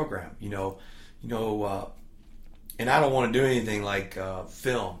at the program? And I don't want to do anything like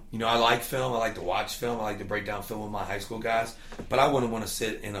film. I like film. I like to watch film. I like to break down film with my high school guys. But I wouldn't want to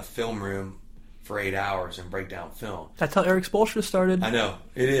sit in a film room for 8 hours and break down film. That's how Eric Spoelstra started. I know,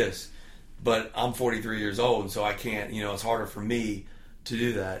 it is. But I'm 43 years old, and so I can't, it's harder for me to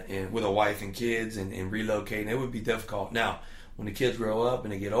do that. And with a wife and kids and relocating, it would be difficult. Now, when the kids grow up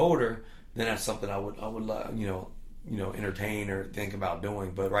and they get older, then that's something I would entertain or think about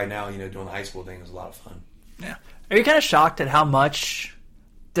doing. But right now, doing the high school thing is a lot of fun. Yeah. Are you kind of shocked at how much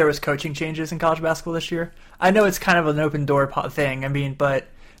there was coaching changes in college basketball this year? I know it's kind of an open door thing. But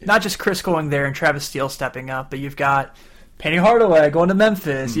not just Chris going there and Travis Steele stepping up, but you've got Penny Hardaway going to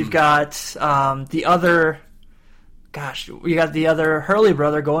Memphis. Mm-hmm. You've got the other Hurley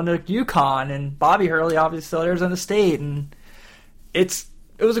brother going to UConn, and Bobby Hurley obviously still at Arizona State, and it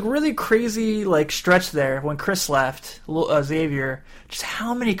was a really crazy stretch there when Chris left, Xavier. Just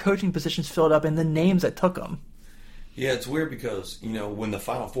how many coaching positions filled up and the names that took them. Yeah, it's weird because when the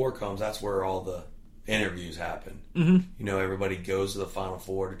Final Four comes, that's where all the interviews happen. Mm-hmm. Everybody goes to the Final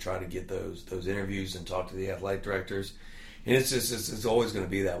Four to try to get those interviews and talk to the athletic directors, and it's always going to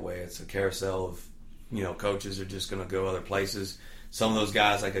be that way. It's a carousel of coaches are just going to go other places. Some of those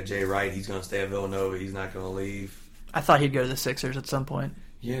guys, like a Jay Wright, he's going to stay at Villanova. He's not going to leave. I thought he'd go to the Sixers at some point.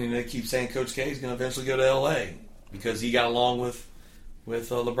 Yeah, and they keep saying Coach K is going to eventually go to L.A. because he got along with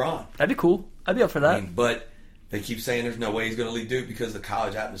LeBron. That'd be cool. I'd be up for that. But they keep saying there's no way he's going to leave Duke because the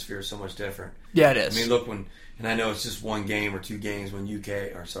college atmosphere is so much different. Yeah, it is. Look, and I know it's just one game or two games when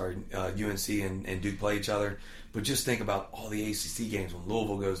UNC and Duke play each other, but just think about all the ACC games when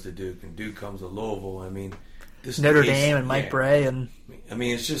Louisville goes to Duke and Duke comes to Louisville. This Notre Dame and Mike Bray and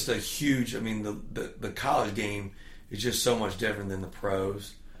it's just a huge. The college game is just so much different than the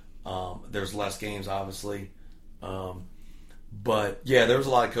pros. There's less games, obviously, but yeah, there was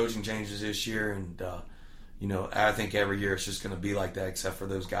a lot of coaching changes this year, and I think every year it's just going to be like that, except for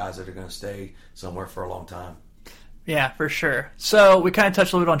those guys that are going to stay somewhere for a long time. Yeah, for sure. So we kind of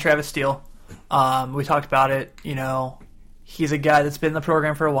touched a little bit on Travis Steele. We talked about it. He's a guy that's been in the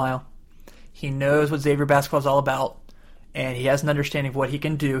program for a while. He knows what Xavier basketball is all about, and he has an understanding of what he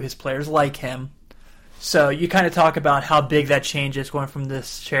can do. His players like him. So you kind of talk about how big that change is going from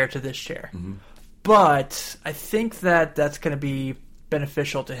this chair to this chair. Mm-hmm. But I think that that's going to be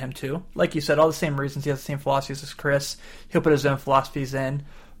beneficial to him too. Like you said, all the same reasons. He has the same philosophies as Chris. He'll put his own philosophies in.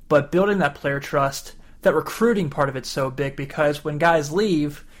 But building that player trust, that recruiting part of it's so big because when guys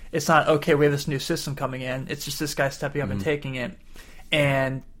leave, it's not, okay, we have this new system coming in. It's just this guy stepping up and taking it.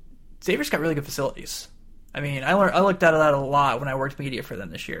 And Xavier's got really good facilities. I looked at that a lot when I worked media for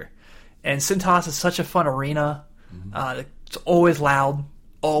them this year. And Cintas is such a fun arena. Mm-hmm. It's always loud,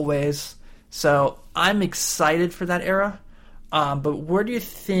 always. So I'm excited for that era. But where do you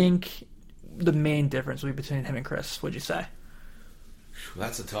think the main difference will be between him and Chris, would you say?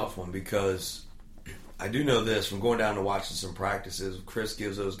 That's a tough one because I do know this from going down to watching some practices. Chris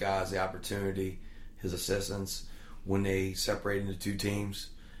gives those guys the opportunity, his assistants, when they separate into two teams,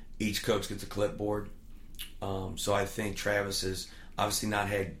 each coach gets a clipboard. So I think Travis has obviously not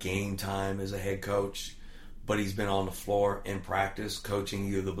had game time as a head coach, but he's been on the floor in practice coaching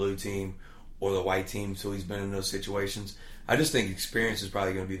either the blue team or the white team, so he's been in those situations. I just think experience is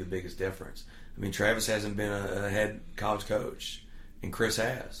probably going to be the biggest difference. Travis hasn't been a head college coach, and Chris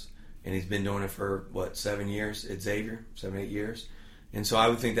has. And he's been doing it for, 7 years at Xavier? 7, 8 years? And so I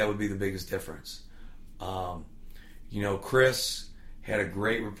would think that would be the biggest difference. Chris had a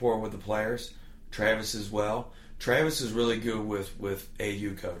great rapport with the players. Travis as well. Travis is really good with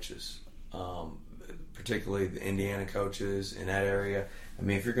AU coaches, particularly the Indiana coaches in that area.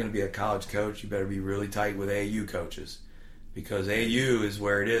 If you're going to be a college coach, you better be really tight with AU coaches because AU is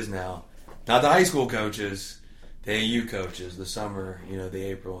where it is now. Not the high school coaches, the AU coaches, the summer, the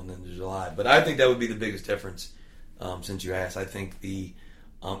April and then the July. But I think that would be the biggest difference since you asked. I think the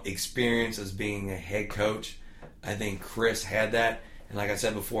experience as being a head coach, I think Chris had that. And like I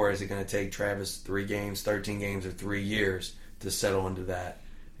said before, is it going to take Travis 3 games, 13 games, or 3 years to settle into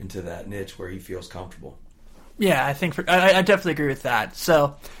that niche where he feels comfortable? Yeah, I think I definitely agree with that.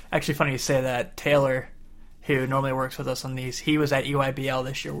 So, actually funny you say that. Taylor, who normally works with us on these, he was at EYBL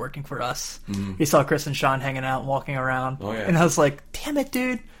this year working for us. Mm-hmm. He saw Chris and Sean hanging out and walking around. Oh, yeah. And I was like, damn it,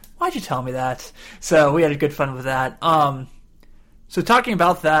 dude. Why'd you tell me that? So we had a good fun with that. So talking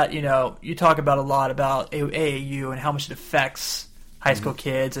about that, you talk about a lot about AAU and how much it affects high school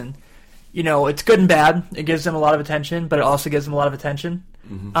kids. And, it's good and bad. It gives them a lot of attention, but it also gives them a lot of attention.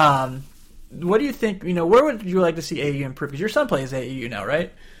 Mm-hmm. What do you think, where would you like to see AAU improve? Because your son plays AAU now,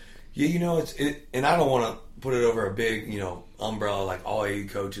 right? Yeah, and I don't want to put it over a big, umbrella like all AAU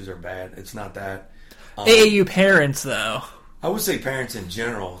coaches are bad. It's not that. AAU parents, though. I would say parents in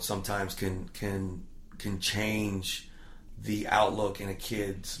general sometimes can change the outlook in a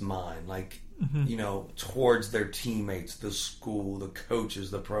kid's mind, like, towards their teammates, the school, the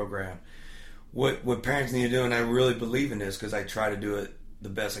coaches, the program. What parents need to do, and I really believe in this because I try to do it the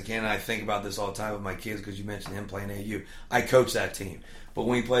best I can, and I think about this all the time with my kids because you mentioned him playing AAU. I coach that team. But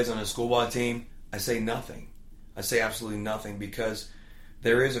when he plays on a school ball team, I say nothing. I say absolutely nothing because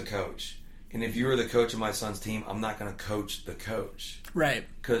there is a coach. And if you were the coach of my son's team, I'm not going to coach the coach. Right.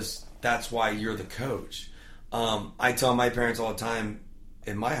 Because that's why you're the coach. I tell my parents all the time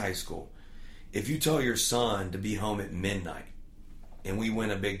in my high school, if you tell your son to be home at midnight and we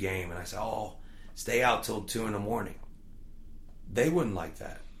win a big game and I say, stay out till 2 a.m, they wouldn't like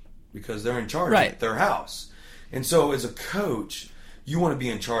that because they're in charge of their house. And so as a coach, you want to be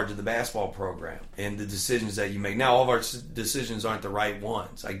in charge of the basketball program and the decisions that you make. Now, all of our decisions aren't the right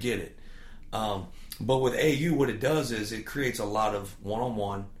ones. I get it. But with AU, what it does is it creates a lot of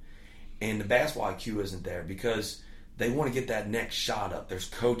one-on-one, and the basketball IQ isn't there because they want to get that next shot up. There's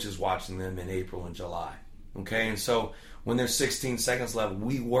coaches watching them in April and July. Okay? And so when there's 16 seconds left,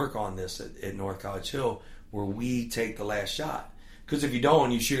 we work on this at North College Hill where we take the last shot. Because if you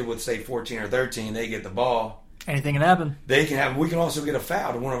don't, you shoot it with, say, 14 or 13, they get the ball. Anything can happen. They can happen. We can also get a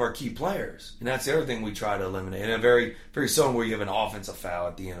foul to one of our key players. And that's the other thing we try to eliminate. And a very, very seldom where you have an offensive foul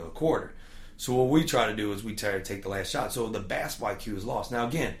at the end of the quarter. So what we try to do is we try to take the last shot. So the basketball IQ is lost. Now,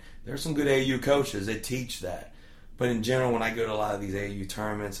 again, there's some good AAU coaches that teach that. But in general, when I go to a lot of these AAU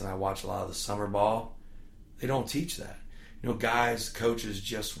tournaments and I watch a lot of the summer ball, they don't teach that. Guys, coaches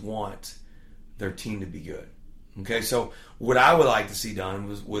just want their team to be good. Okay, so what I would like to see done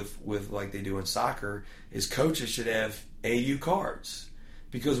was with like they do in soccer is coaches should have AAU cards.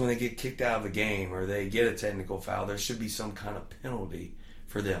 Because when they get kicked out of the game or they get a technical foul, there should be some kind of penalty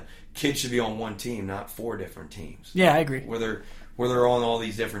for them. Kids should be on one team, not 4 different teams. Yeah, I agree. Where they're on all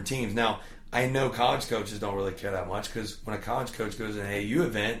these different teams. Now, I know college coaches don't really care that much because when a college coach goes to an AAU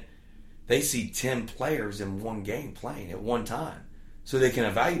event, they see 10 players in one game playing at one time. So they can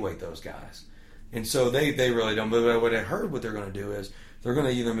evaluate those guys. And so they really don't. But what I heard what they're going to do is they're going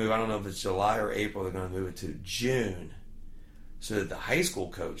to either move, I don't know if it's July or April, they're going to move it to June so that the high school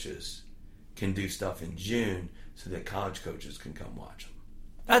coaches can do stuff in June so that college coaches can come watch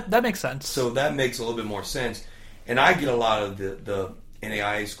them. That makes sense. So that makes a little bit more sense. And I get a lot of the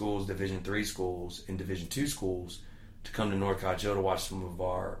NAIA schools, Division III schools, and Division II schools to come to North College Hill to watch some of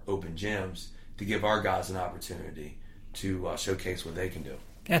our open gyms to give our guys an opportunity to showcase what they can do.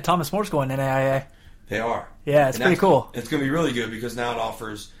 Yeah, Thomas Moore's going to NAIA. They are. Yeah, it's pretty cool. It's going to be really good because now it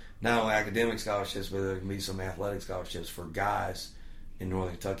offers not only academic scholarships, but there can be some athletic scholarships for guys in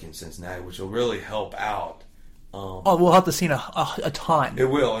Northern Kentucky and Cincinnati, which will really help out. We'll help the scene a ton. It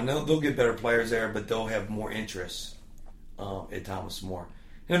will, and they'll get better players there, but they'll have more interest at Thomas More.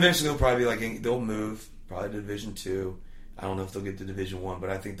 And eventually they'll probably they'll move probably to Division II. I don't know if they'll get to Division I, but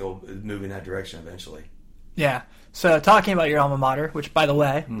I think they'll move in that direction eventually. Yeah. So talking about your alma mater, which, by the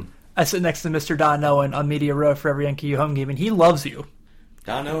way, I sit next to Mr. Don Owen on Media Row for every NKU home game, and he loves you.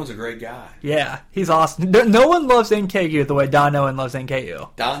 Don Owen's a great guy. Yeah, he's awesome. No one loves NKU the way Don Owen loves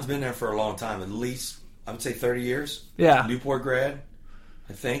NKU. Don's been there for a long time, at least, I would say 30 years. Yeah. Newport grad,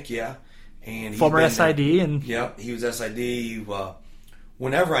 I think, yeah. And former SID. Yep, he was SID.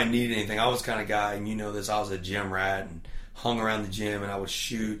 Whenever I needed anything, I was the kind of guy, and you know this, I was a gym rat and hung around the gym, and I would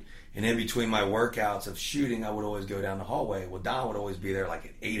shoot. And in between my workouts of shooting, I would always go down the hallway. Well, Don would always be there like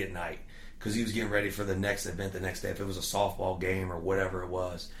at 8 at night because he was getting ready for the next event the next day, if it was a softball game or whatever it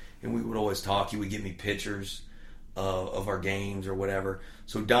was. And we would always talk. He would give me pictures of our games or whatever.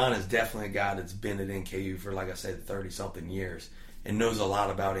 So Don is definitely a guy that's been at NKU for, like I said, 30-something years and knows a lot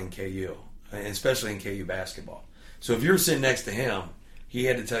about NKU, and especially NKU basketball. So if you're sitting next to him, he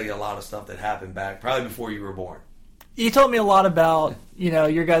had to tell you a lot of stuff that happened back probably before you were born. He told me a lot about,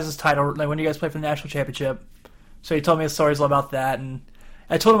 your guys' title, like when you guys played for the national championship. So he told me stories about that, and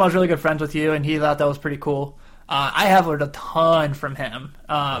I told him I was really good friends with you, and he thought that was pretty cool. I have learned a ton from him.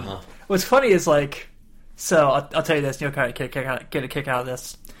 What's funny is, like, so I'll tell you this, you'll kind of get a kick out of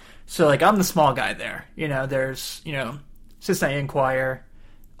this. So, like, I'm the small guy there. You know, there's, Cincinnati Enquirer,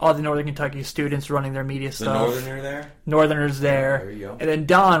 all the Northern Kentucky students running their media stuff. The Northerner there? Northerners there. There you go. And then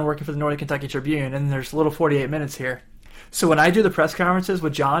Don working for the Northern Kentucky Tribune, and there's little 48 minutes here. So when I do the press conferences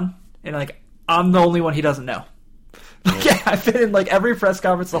with John, and, like, I'm the only one he doesn't know. Like, yeah, I've been in, like, every press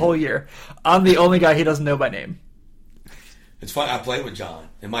conference the whole year. I'm the only guy he doesn't know by name. It's fun. I played with John,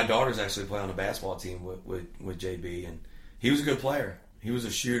 and my daughters actually play on the basketball team with JB, and he was a good player. He was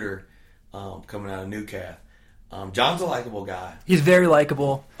a shooter coming out of Newcath. John's a likable guy. He's very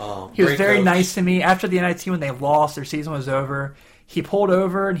likable. He was very coach. nice to me. After the NIT, when they lost, their season was over, he pulled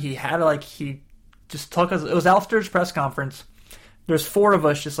over and he had he just took us. It was after his press conference. There's 4 of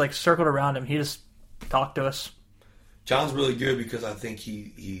us just like circled around him. He just talked to us. John's really good because I think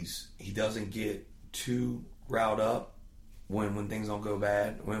he doesn't get too riled up when things don't go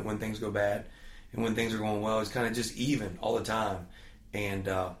bad, when things go bad, and when things are going well. He's kind of just even all the time. And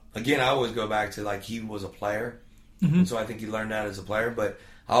again, I always go back to like he was a player, and so I think he learned that as a player. But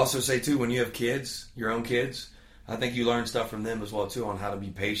I also say too, when you have kids, your own kids, I think you learn stuff from them as well too on how to be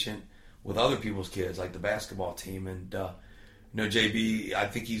patient with other people's kids, like the basketball team. And JB, I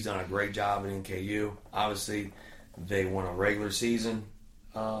think he's done a great job at NKU. Obviously, they won a regular season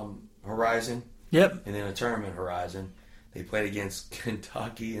horizon, Yep, and then a tournament horizon. They played against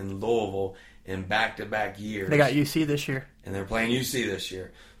Kentucky and Louisville in back-to-back years. they got UC this year. And they're playing UC this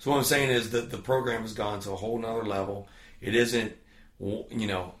year. So what I'm saying is that the program has gone to a whole nother level. It isn't,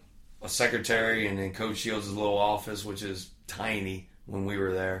 a secretary and then Coach Shields' little office, which is tiny when we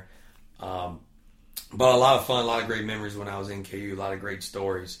were there. But a lot of fun, a lot of great memories when I was in KU, a lot of great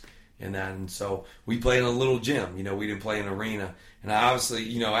stories in that. And so we played in a little gym. We didn't play in an arena. And I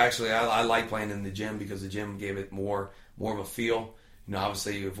obviously, I like playing in the gym because the gym gave it more of a feel.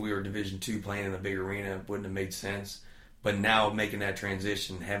 Obviously, if we were Division II playing in a big arena, it wouldn't have made sense. But now making that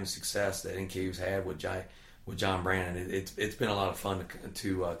transition, having success that NKU's had with John Brandon, it's been a lot of fun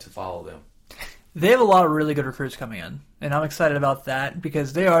to follow them. They have a lot of really good recruits coming in, and I'm excited about that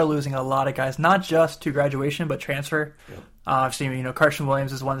because they are losing a lot of guys, not just to graduation, but transfer. Yep. I've seen, Carson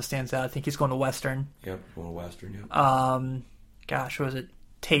Williams is one that stands out. I think he's going to Western. Yep, going to Western, yep. Gosh, what was it?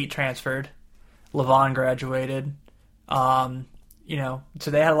 Tate transferred. Levon graduated. So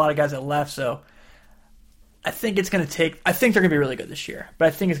they had a lot of guys that left, so I think they're going to be really good this year, but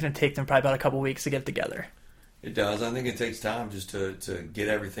I think it's going to take them probably about a couple weeks to get together. It does. I think it takes time just to get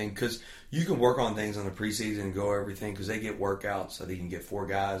everything, because you can work on things on the preseason and go everything, because they get workouts, so they can get 4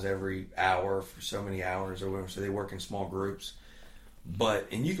 guys every hour for so many hours or whatever, so they work in small groups.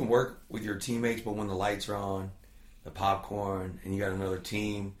 And you can work with your teammates, but when the lights are on, the popcorn, and you got another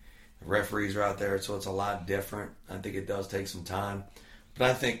team, the referees are out there, so it's a lot different. I think it does take some time.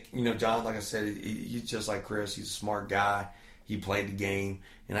 But I think, John, like I said, he's just like Chris. He's a smart guy. He played the game,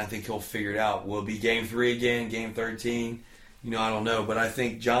 and I think he'll figure it out. Will it be Game 3 again, Game 13? I don't know. But I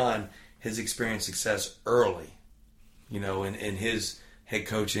think John has experienced success early, in his head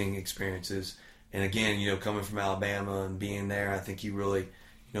coaching experiences. And again, coming from Alabama and being there, I think he really,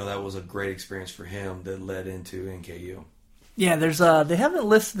 that was a great experience for him that led into NKU. Yeah, there's they haven't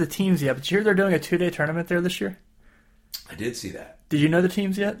listed the teams yet, but you hear they're doing a 2-day tournament there this year? I did see that. Did you know the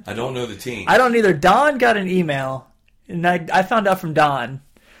teams yet? I don't know the teams. I don't either. Don got an email, and I found out from Don,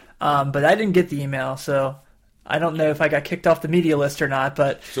 but I didn't get the email, so I don't know if I got kicked off the media list or not.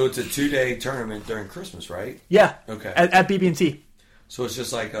 But so it's a 2-day tournament during Christmas, right? Yeah. Okay. At BB&T. So it's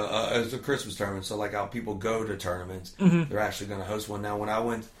just like it's a Christmas tournament. So like how people go to tournaments, they're actually going to host one. Now when I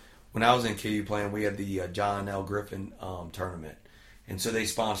was in KU playing, we had the John L. Griffin tournament, and so they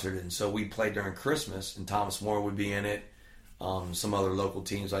sponsored it. And so we played during Christmas, and Thomas More would be in it. Some other local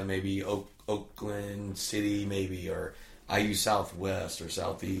teams like maybe Oakland City, maybe, or IU Southwest or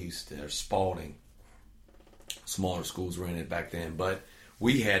Southeast or Spalding. Smaller schools were in it back then, but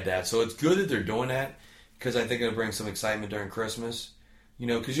we had that. So it's good that they're doing that, because I think it'll bring some excitement during Christmas.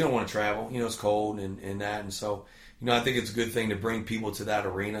 Because you don't want to travel. It's cold and that, and so I think it's a good thing to bring people to that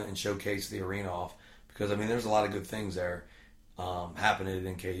arena and showcase the arena off, because there's a lot of good things there happening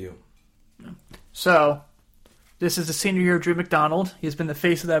at NKU. So, this is the senior year of Drew McDonald. He's been the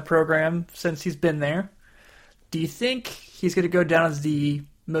face of that program since he's been there. Do you think he's going to go down as the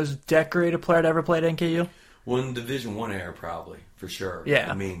most decorated player to ever play at NKU? Well, in Division I era, probably, for sure.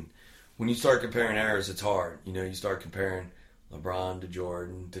 Yeah. When you start comparing eras, it's hard. You start comparing LeBron to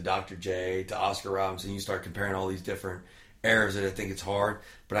Jordan to Dr. J to Oscar Robinson. You start comparing all these different areas that I think it's hard.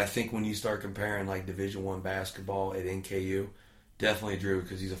 But I think when you start comparing like Division I basketball at NKU, definitely Drew,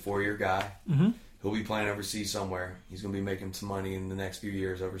 because he's a 4-year guy. Mm-hmm. He'll be playing overseas somewhere. He's going to be making some money in the next few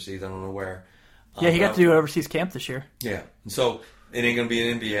years overseas. I don't know where. Yeah, he got to do an overseas camp this year. Yeah. And so it ain't going to be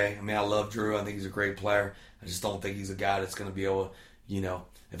an NBA. I mean, I love Drew. I think he's a great player. I just don't think he's a guy that's going to be able to,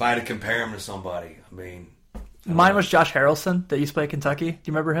 if I had to compare him to somebody, I mean. Mine was Josh Harrelson that used to play at Kentucky. Do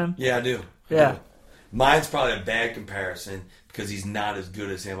you remember him? Yeah, I do. Yeah. Mine's probably a bad comparison because he's not as good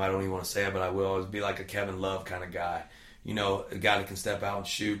as him. I don't even want to say it, but I will. It'd be like a Kevin Love kind of guy. A guy that can step out and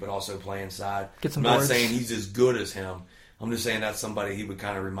shoot, but also play inside. Get some I'm not boards. saying he's as good as him. I'm just saying that's somebody he would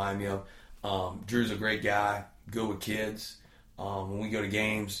kind of remind me of. Drew's a great guy, good with kids. When we go to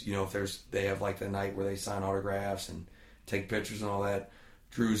games, if they have like the night where they sign autographs and take pictures and all that,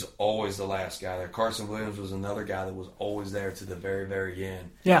 Drew's always the last guy there. Carson Williams was another guy that was always there to the very, very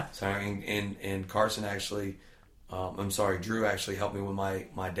end. Yeah. So and Carson actually, Drew actually helped me with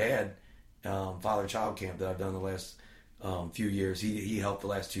my dad, father-child camp that I've done the last few years. He helped the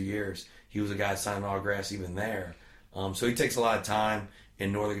last 2 years. He was a guy signing autographs even there. So he takes a lot of time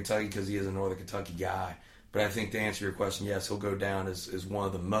in Northern Kentucky because he is a Northern Kentucky guy. But I think to answer your question, yes, he'll go down as one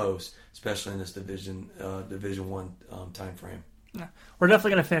of the most, especially in this Division I time frame. Yeah. We're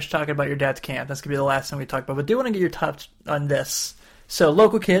definitely going to finish talking about your dad's camp. That's going to be the last thing we talk about. But I do want to get your thoughts on this. So,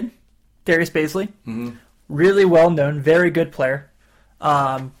 local kid, Darius Baisley, really well-known, very good player,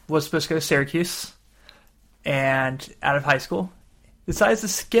 was supposed to go to Syracuse and out of high school. Decides to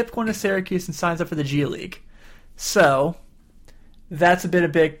skip going to Syracuse and signs up for the G League. So, that's a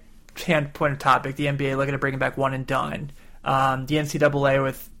big point of topic. The NBA looking to bring him back one and done. The NCAA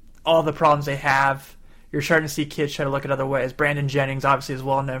with all the problems they have, you're starting to see kids try to look at other ways. Brandon Jennings obviously is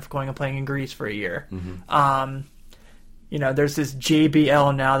well known for going and playing in Greece for a year. There's this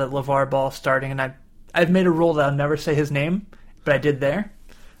JBL now that LeVar Ball's starting, and I've made a rule that I'll never say his name, but I did there.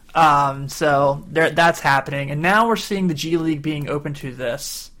 So that's happening, and now we're seeing the G League being open to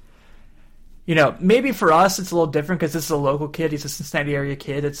this. Maybe for us it's a little different because this is a local kid. He's a Cincinnati area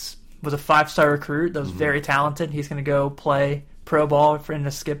kid. Was a 5-star recruit that was very talented. He's going to go play pro ball for him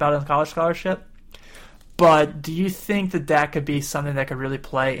to skip out on the college scholarship. But do you think that could be something that could really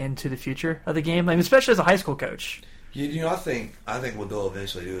play into the future of the game, especially as a high school coach? I think what they'll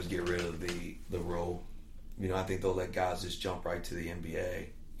eventually do is get rid of the rule. I think they'll let guys just jump right to the NBA.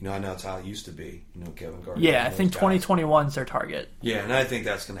 I know it's how it used to be. Kevin Garnett. Yeah, I think 2021 is their target. Yeah, and I think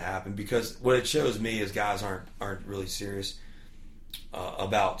that's going to happen because what it shows me is guys aren't really serious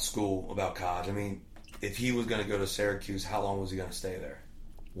about school, about college. I mean, if he was going to go to Syracuse, how long was he going to stay there?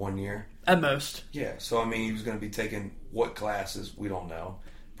 1 year? At most. Yeah, so he was going to be taking what classes? We don't know.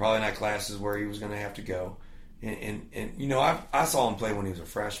 Probably not classes where he was going to have to go. And I saw him play when he was a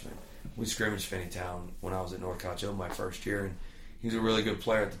freshman. We scrimmaged Finneytown when I was at North Carolina my first year, and he was a really good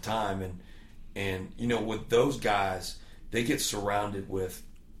player at the time. And with those guys, they get surrounded with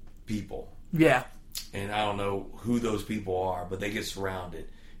people. Yeah. And I don't know who those people are, but they get surrounded.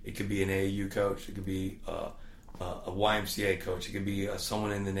 It could be an AAU coach. It could be a YMCA coach. It could be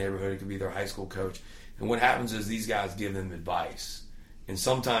someone in the neighborhood. It could be their high school coach. And what happens is these guys give them advice. And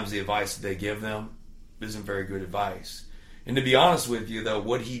sometimes the advice that they give them isn't very good advice. And to be honest with you, though,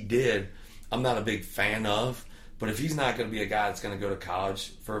 what he did, I'm not a big fan of. But if he's not going to be a guy that's going to go to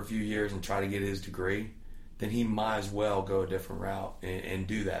college for a few years and try to get his degree, then he might as well go a different route and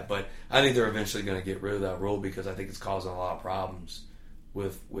do that. But I think they're eventually going to get rid of that rule because I think it's causing a lot of problems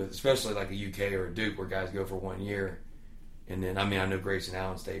with especially like a UK or a Duke where guys go for 1 year. And then, I know Grayson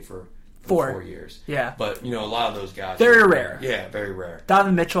Allen stayed for 4 years. Yeah. But, a lot of those guys. Very rare. Yeah, very rare.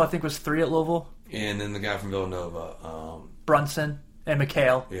 Donovan Mitchell, I think, was 3 at Louisville. And then the guy from Villanova. Brunson and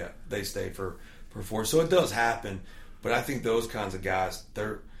McHale. Yeah, they stayed for 4. So it does happen. But I think those kinds of guys,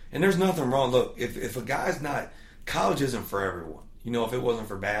 and there's nothing wrong. Look, if a guy's not, college isn't for everyone. If it wasn't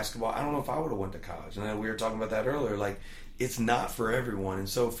for basketball, I don't know if I would have went to college. And then we were talking about that earlier. Like, it's not for everyone. And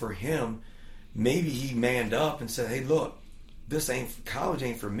so for him, maybe he manned up and said, hey, look, college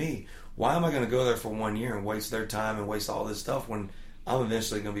ain't for me. Why am I going to go there for 1 year and waste their time and waste all this stuff when I'm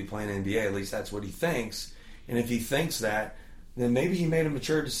eventually going to be playing NBA? At least that's what he thinks. And if he thinks that, then maybe he made a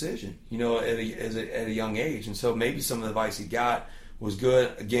mature decision, at a young age. And so maybe some of the advice he got was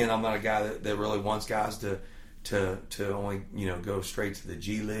good. Again, I'm not a guy that really wants guys to only, go straight to the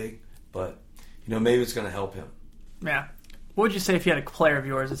G League. But, maybe it's going to help him. Yeah. What would you say if you had a player of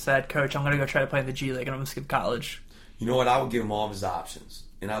yours that said, Coach, I'm going to go try to play in the G League and I'm going to skip college? You know what? I would give him all of his options.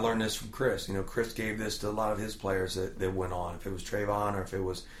 And I learned this from Chris. Chris gave this to a lot of his players that went on. If it was Trayvon or if it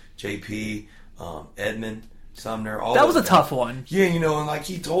was JP, Edmond, Sumner. All That was those a guys. tough one. Yeah, you know, and like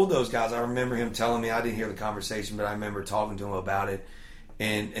he told those guys, I remember him telling me, I didn't hear the conversation, but I remember talking to him about it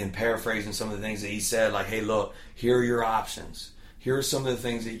and paraphrasing some of the things that he said, like, hey, look, here are your options. Here are some of the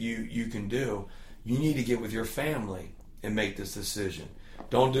things that you can do. You need to get with your family and make this decision.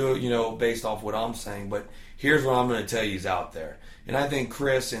 Don't do it, you know, based off what I'm saying, but here's what I'm going to tell you is out there. And I think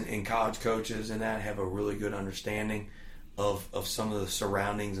Chris and college coaches and that have a really good understanding of some of the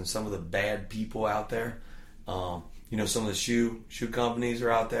surroundings and some of the bad people out there. You know, some of the shoe companies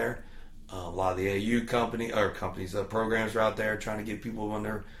are out there. A lot of the AU companies, programs are out there trying to get people on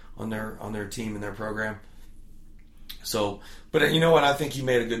their team and their program. So, but you know what? I think he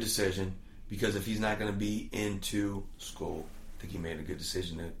made a good decision because if he's not going to be into school, I think he made a good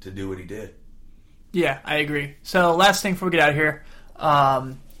decision to do what he did. Yeah, I agree. So, last thing before we get out of here,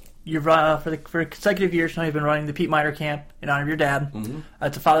 you've run for consecutive years now. You've been running the Pete Miner Camp in honor of your dad. Mm-hmm.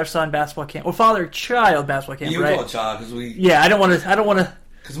 It's a father-son basketball camp, or father-child basketball camp, you right? call it child because we. Yeah, I don't want to.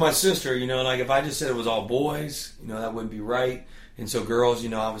 Because my sister, you know, like if I just said it was all boys, you know, that wouldn't be right. And so girls, you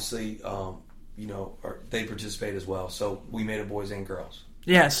know, obviously, you know, they participate as well. So we made it boys and girls.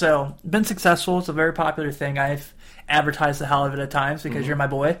 Yeah, so been successful. It's a very popular thing. I've advertised the hell of it at times because you're my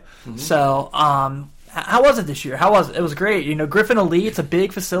boy. Mm-hmm. So, how was it this year? How was it? It was great. You know, Griffin Elite, it's a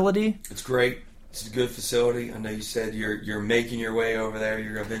big facility. It's great. It's a good facility. I know you said you're making your way over there.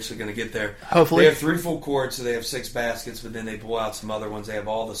 You're eventually going to get there. Hopefully. They have 3 full courts, so they have 6 baskets, but then they pull out some other ones. They have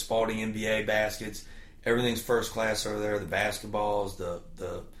all the Spalding NBA baskets. Everything's first class over there. The basketballs,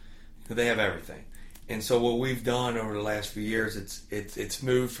 they have everything. And so what we've done over the last few years, it's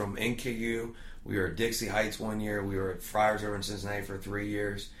moved from NKU. We were at Dixie Heights one year. We were at Friars over in Cincinnati for 3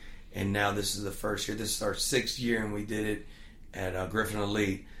 years. And now this is the first year. This is our 6th year, and we did it at Griffin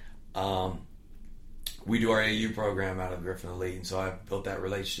Elite. We do our AU program out of Griffin Elite, and so I've built that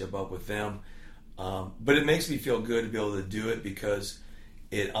relationship up with them. But it makes me feel good to be able to do it because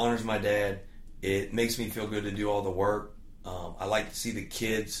it honors my dad. It makes me feel good to do all the work. I like to see the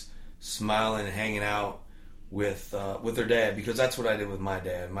kids smiling and hanging out with their dad because that's what I did with my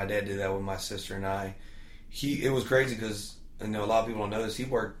dad. My dad did that with my sister and I. It was crazy because, you know, a lot of people don't know this. He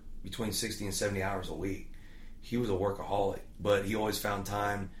worked between 60 and 70 hours a week. He was a workaholic, but he always found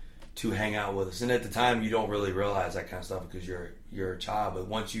time to hang out with us. And at the time, you don't really realize that kind of stuff because you're a child. But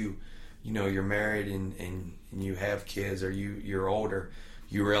once you're married and you have kids or you're older,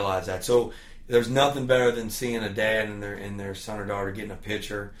 you realize that. So there's nothing better than seeing a dad and their son or daughter getting a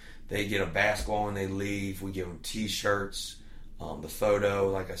picture. They get a basketball when they leave. We give them T-shirts, the photo.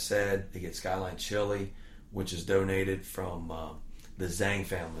 Like I said, they get Skyline Chili, which is donated from the Zhang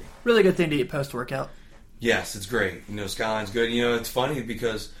family. Really good thing to eat post-workout. Yes, it's great. You know, Skyline's good. You know, it's funny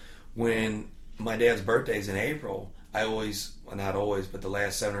because when my dad's birthday is in April, I always, well, not always, but the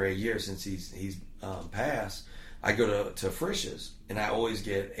last 7 or 8 years since he's passed, I go to Frisch's, and I always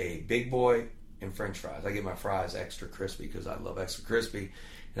get a Big Boy and French fries. I get my fries extra crispy because I love extra crispy.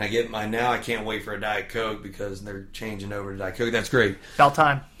 And I get now I can't wait for a Diet Coke because they're changing over to Diet Coke. That's great. About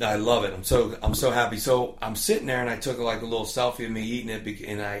time. I love it. I'm so happy. So I'm sitting there and I took like a little selfie of me eating it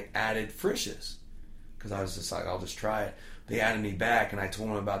and I added Frisch's because I was just like, I'll just try it. They added me back and I told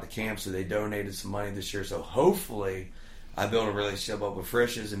them about the camp, so they donated some money this year. So hopefully I build a relationship up with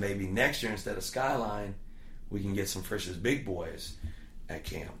Frisch's and maybe next year instead of Skyline, we can get some Frisch's Big Boys at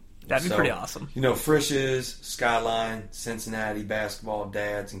camp. That'd be pretty awesome. You know, Frisch's, Skyline, Cincinnati basketball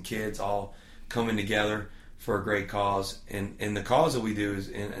dads and kids all coming together for a great cause. And the cause that we do is,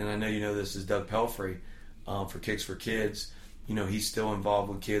 and I know you know this, is Doug Pelfrey for Kicks for Kids. You know, he's still involved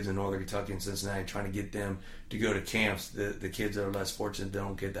with kids in Northern Kentucky and Cincinnati trying to get them to go to camps. The kids that are less fortunate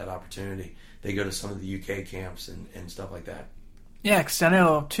don't get that opportunity. They go to some of the UK camps and stuff like that. Yeah, because I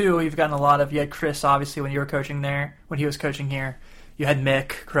know, too, you had Chris, obviously, when you were coaching there, when he was coaching here. You had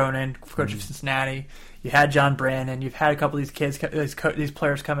Mick Cronin, coach of Cincinnati. You had John Brandon. You've had a couple of these kids, these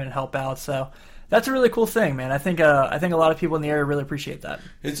players come in and help out. So that's a really cool thing, man. I think a lot of people in the area really appreciate that.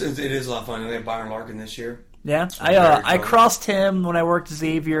 It is a lot of fun. They have Byron Larkin this year. Yeah, I crossed him when I worked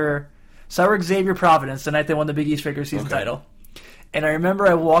Xavier. So I worked Xavier Providence the night they won the Big East regular season title. And I remember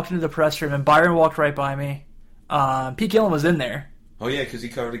I walked into the press room and Byron walked right by me. Pete Gillen was in there. Oh yeah, because he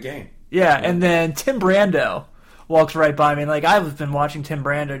covered the game. Yeah, and then Tim Brando walks right by me. And like I've been watching Tim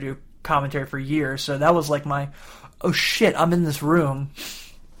Brando do commentary for years, so that was like my, oh shit, I'm in this room.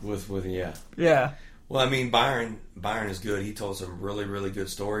 With yeah. Yeah. Well, I mean, Byron is good. He told some really, really good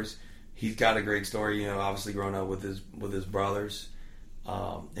stories. He's got a great story, you know, obviously growing up with his brothers.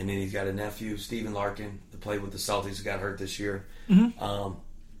 And then he's got a nephew, Stephen Larkin, that played with the Celtics, who got hurt this year. Mm-hmm.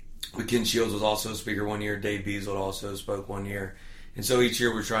 But Ken Shields was also a speaker one year. Dave Beasley also spoke one year. And so each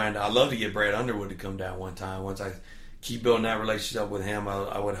year we're trying to. I'd love to get Brad Underwood to come down one time. Once I keep building that relationship with him,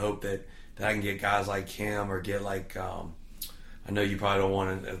 I would hope that I can get guys like him or get like. I know you probably don't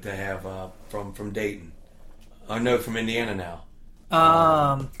want to have from Dayton. I know from Indiana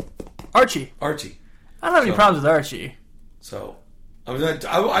now. Archie. Archie. I don't have any problems with Archie. So, I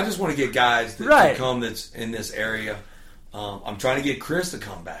just want to get guys that come that's in this area. I'm trying to get Chris to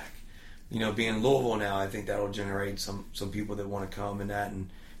come back. Being in Louisville now, I think that'll generate some people that want to come and that. And,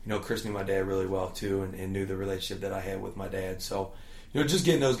 Chris knew my dad really well, too, and knew the relationship that I had with my dad. So, just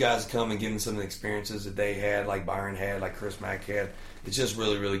getting those guys to come and give them some of the experiences that they had, like Byron had, like Chris Mack had, it's just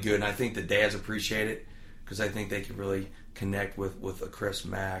really, really good. And I think the dads appreciate it because I think they can really connect with a Chris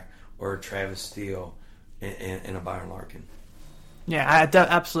Mack or a Travis Steele and a Byron Larkin. Yeah,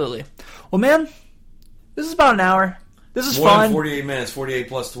 absolutely. Well, man, this is about an hour. This is More fun. than 48 minutes, 48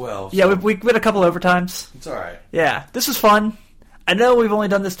 plus 12. Yeah, we had a couple overtimes. It's all right. Yeah, this is fun. I know we've only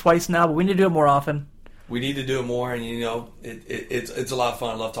done this twice now, but we need to do it more often. We need to do it more, and it's a lot of fun.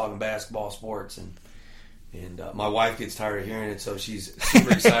 I love talking basketball, sports, and my wife gets tired of hearing it, so she's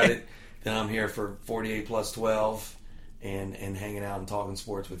super excited that I'm here for 48 plus 12 and hanging out and talking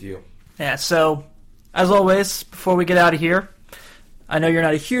sports with you. Yeah, so as always, before we get out of here, I know you're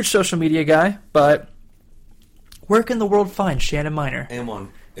not a huge social media guy, but where can the world find Shannon Miner?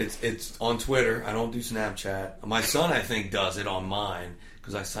 It's on Twitter. I don't do Snapchat. My son, I think, does it on mine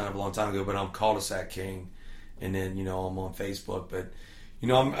because I signed up a long time ago. But I'm Cul-de-sac King, and then I'm on Facebook. But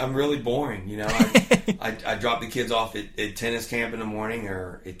I'm really boring. I drop the kids off at tennis camp in the morning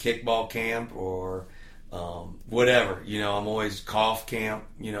or at kickball camp or whatever. I'm always golf camp.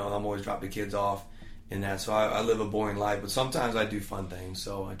 I'm always dropping the kids off and that. So I live a boring life. But sometimes I do fun things.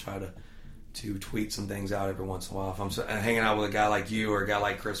 So I try to tweet some things out every once in a while. If I'm hanging out with a guy like you or a guy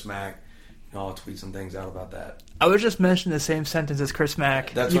like Chris Mack, I'll tweet some things out about that. I was just mentioning the same sentence as Chris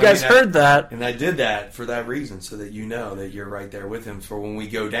Mack. That's you guys heard that. And I did that for that reason, so that that you're right there with him. For when we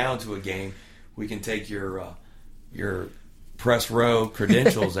go down to a game, we can take your press row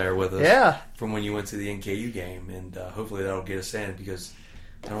credentials there with us from when you went to the NKU game. And hopefully that'll get us in because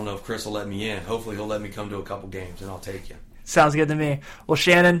I don't know if Chris will let me in. Hopefully he'll let me come to a couple games, and I'll take you. Sounds good to me. Well,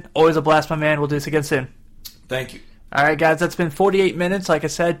 Shannon, always a blast, my man. We'll do this again soon. Thank you. All right, guys, that's been 48 minutes. Like I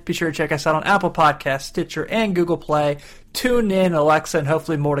said, be sure to check us out on Apple Podcasts, Stitcher, and Google Play. Tune in, Alexa, and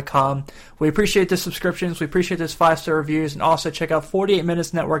hopefully more to come. We appreciate the subscriptions. We appreciate those 5-star reviews. And also check out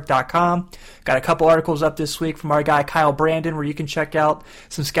 48minutesnetwork.com. Got a couple articles up this week from our guy Kyle Brandon where you can check out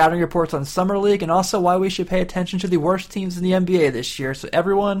some scouting reports on Summer League and also why we should pay attention to the worst teams in the NBA this year. So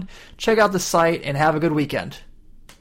everyone, check out the site and have a good weekend.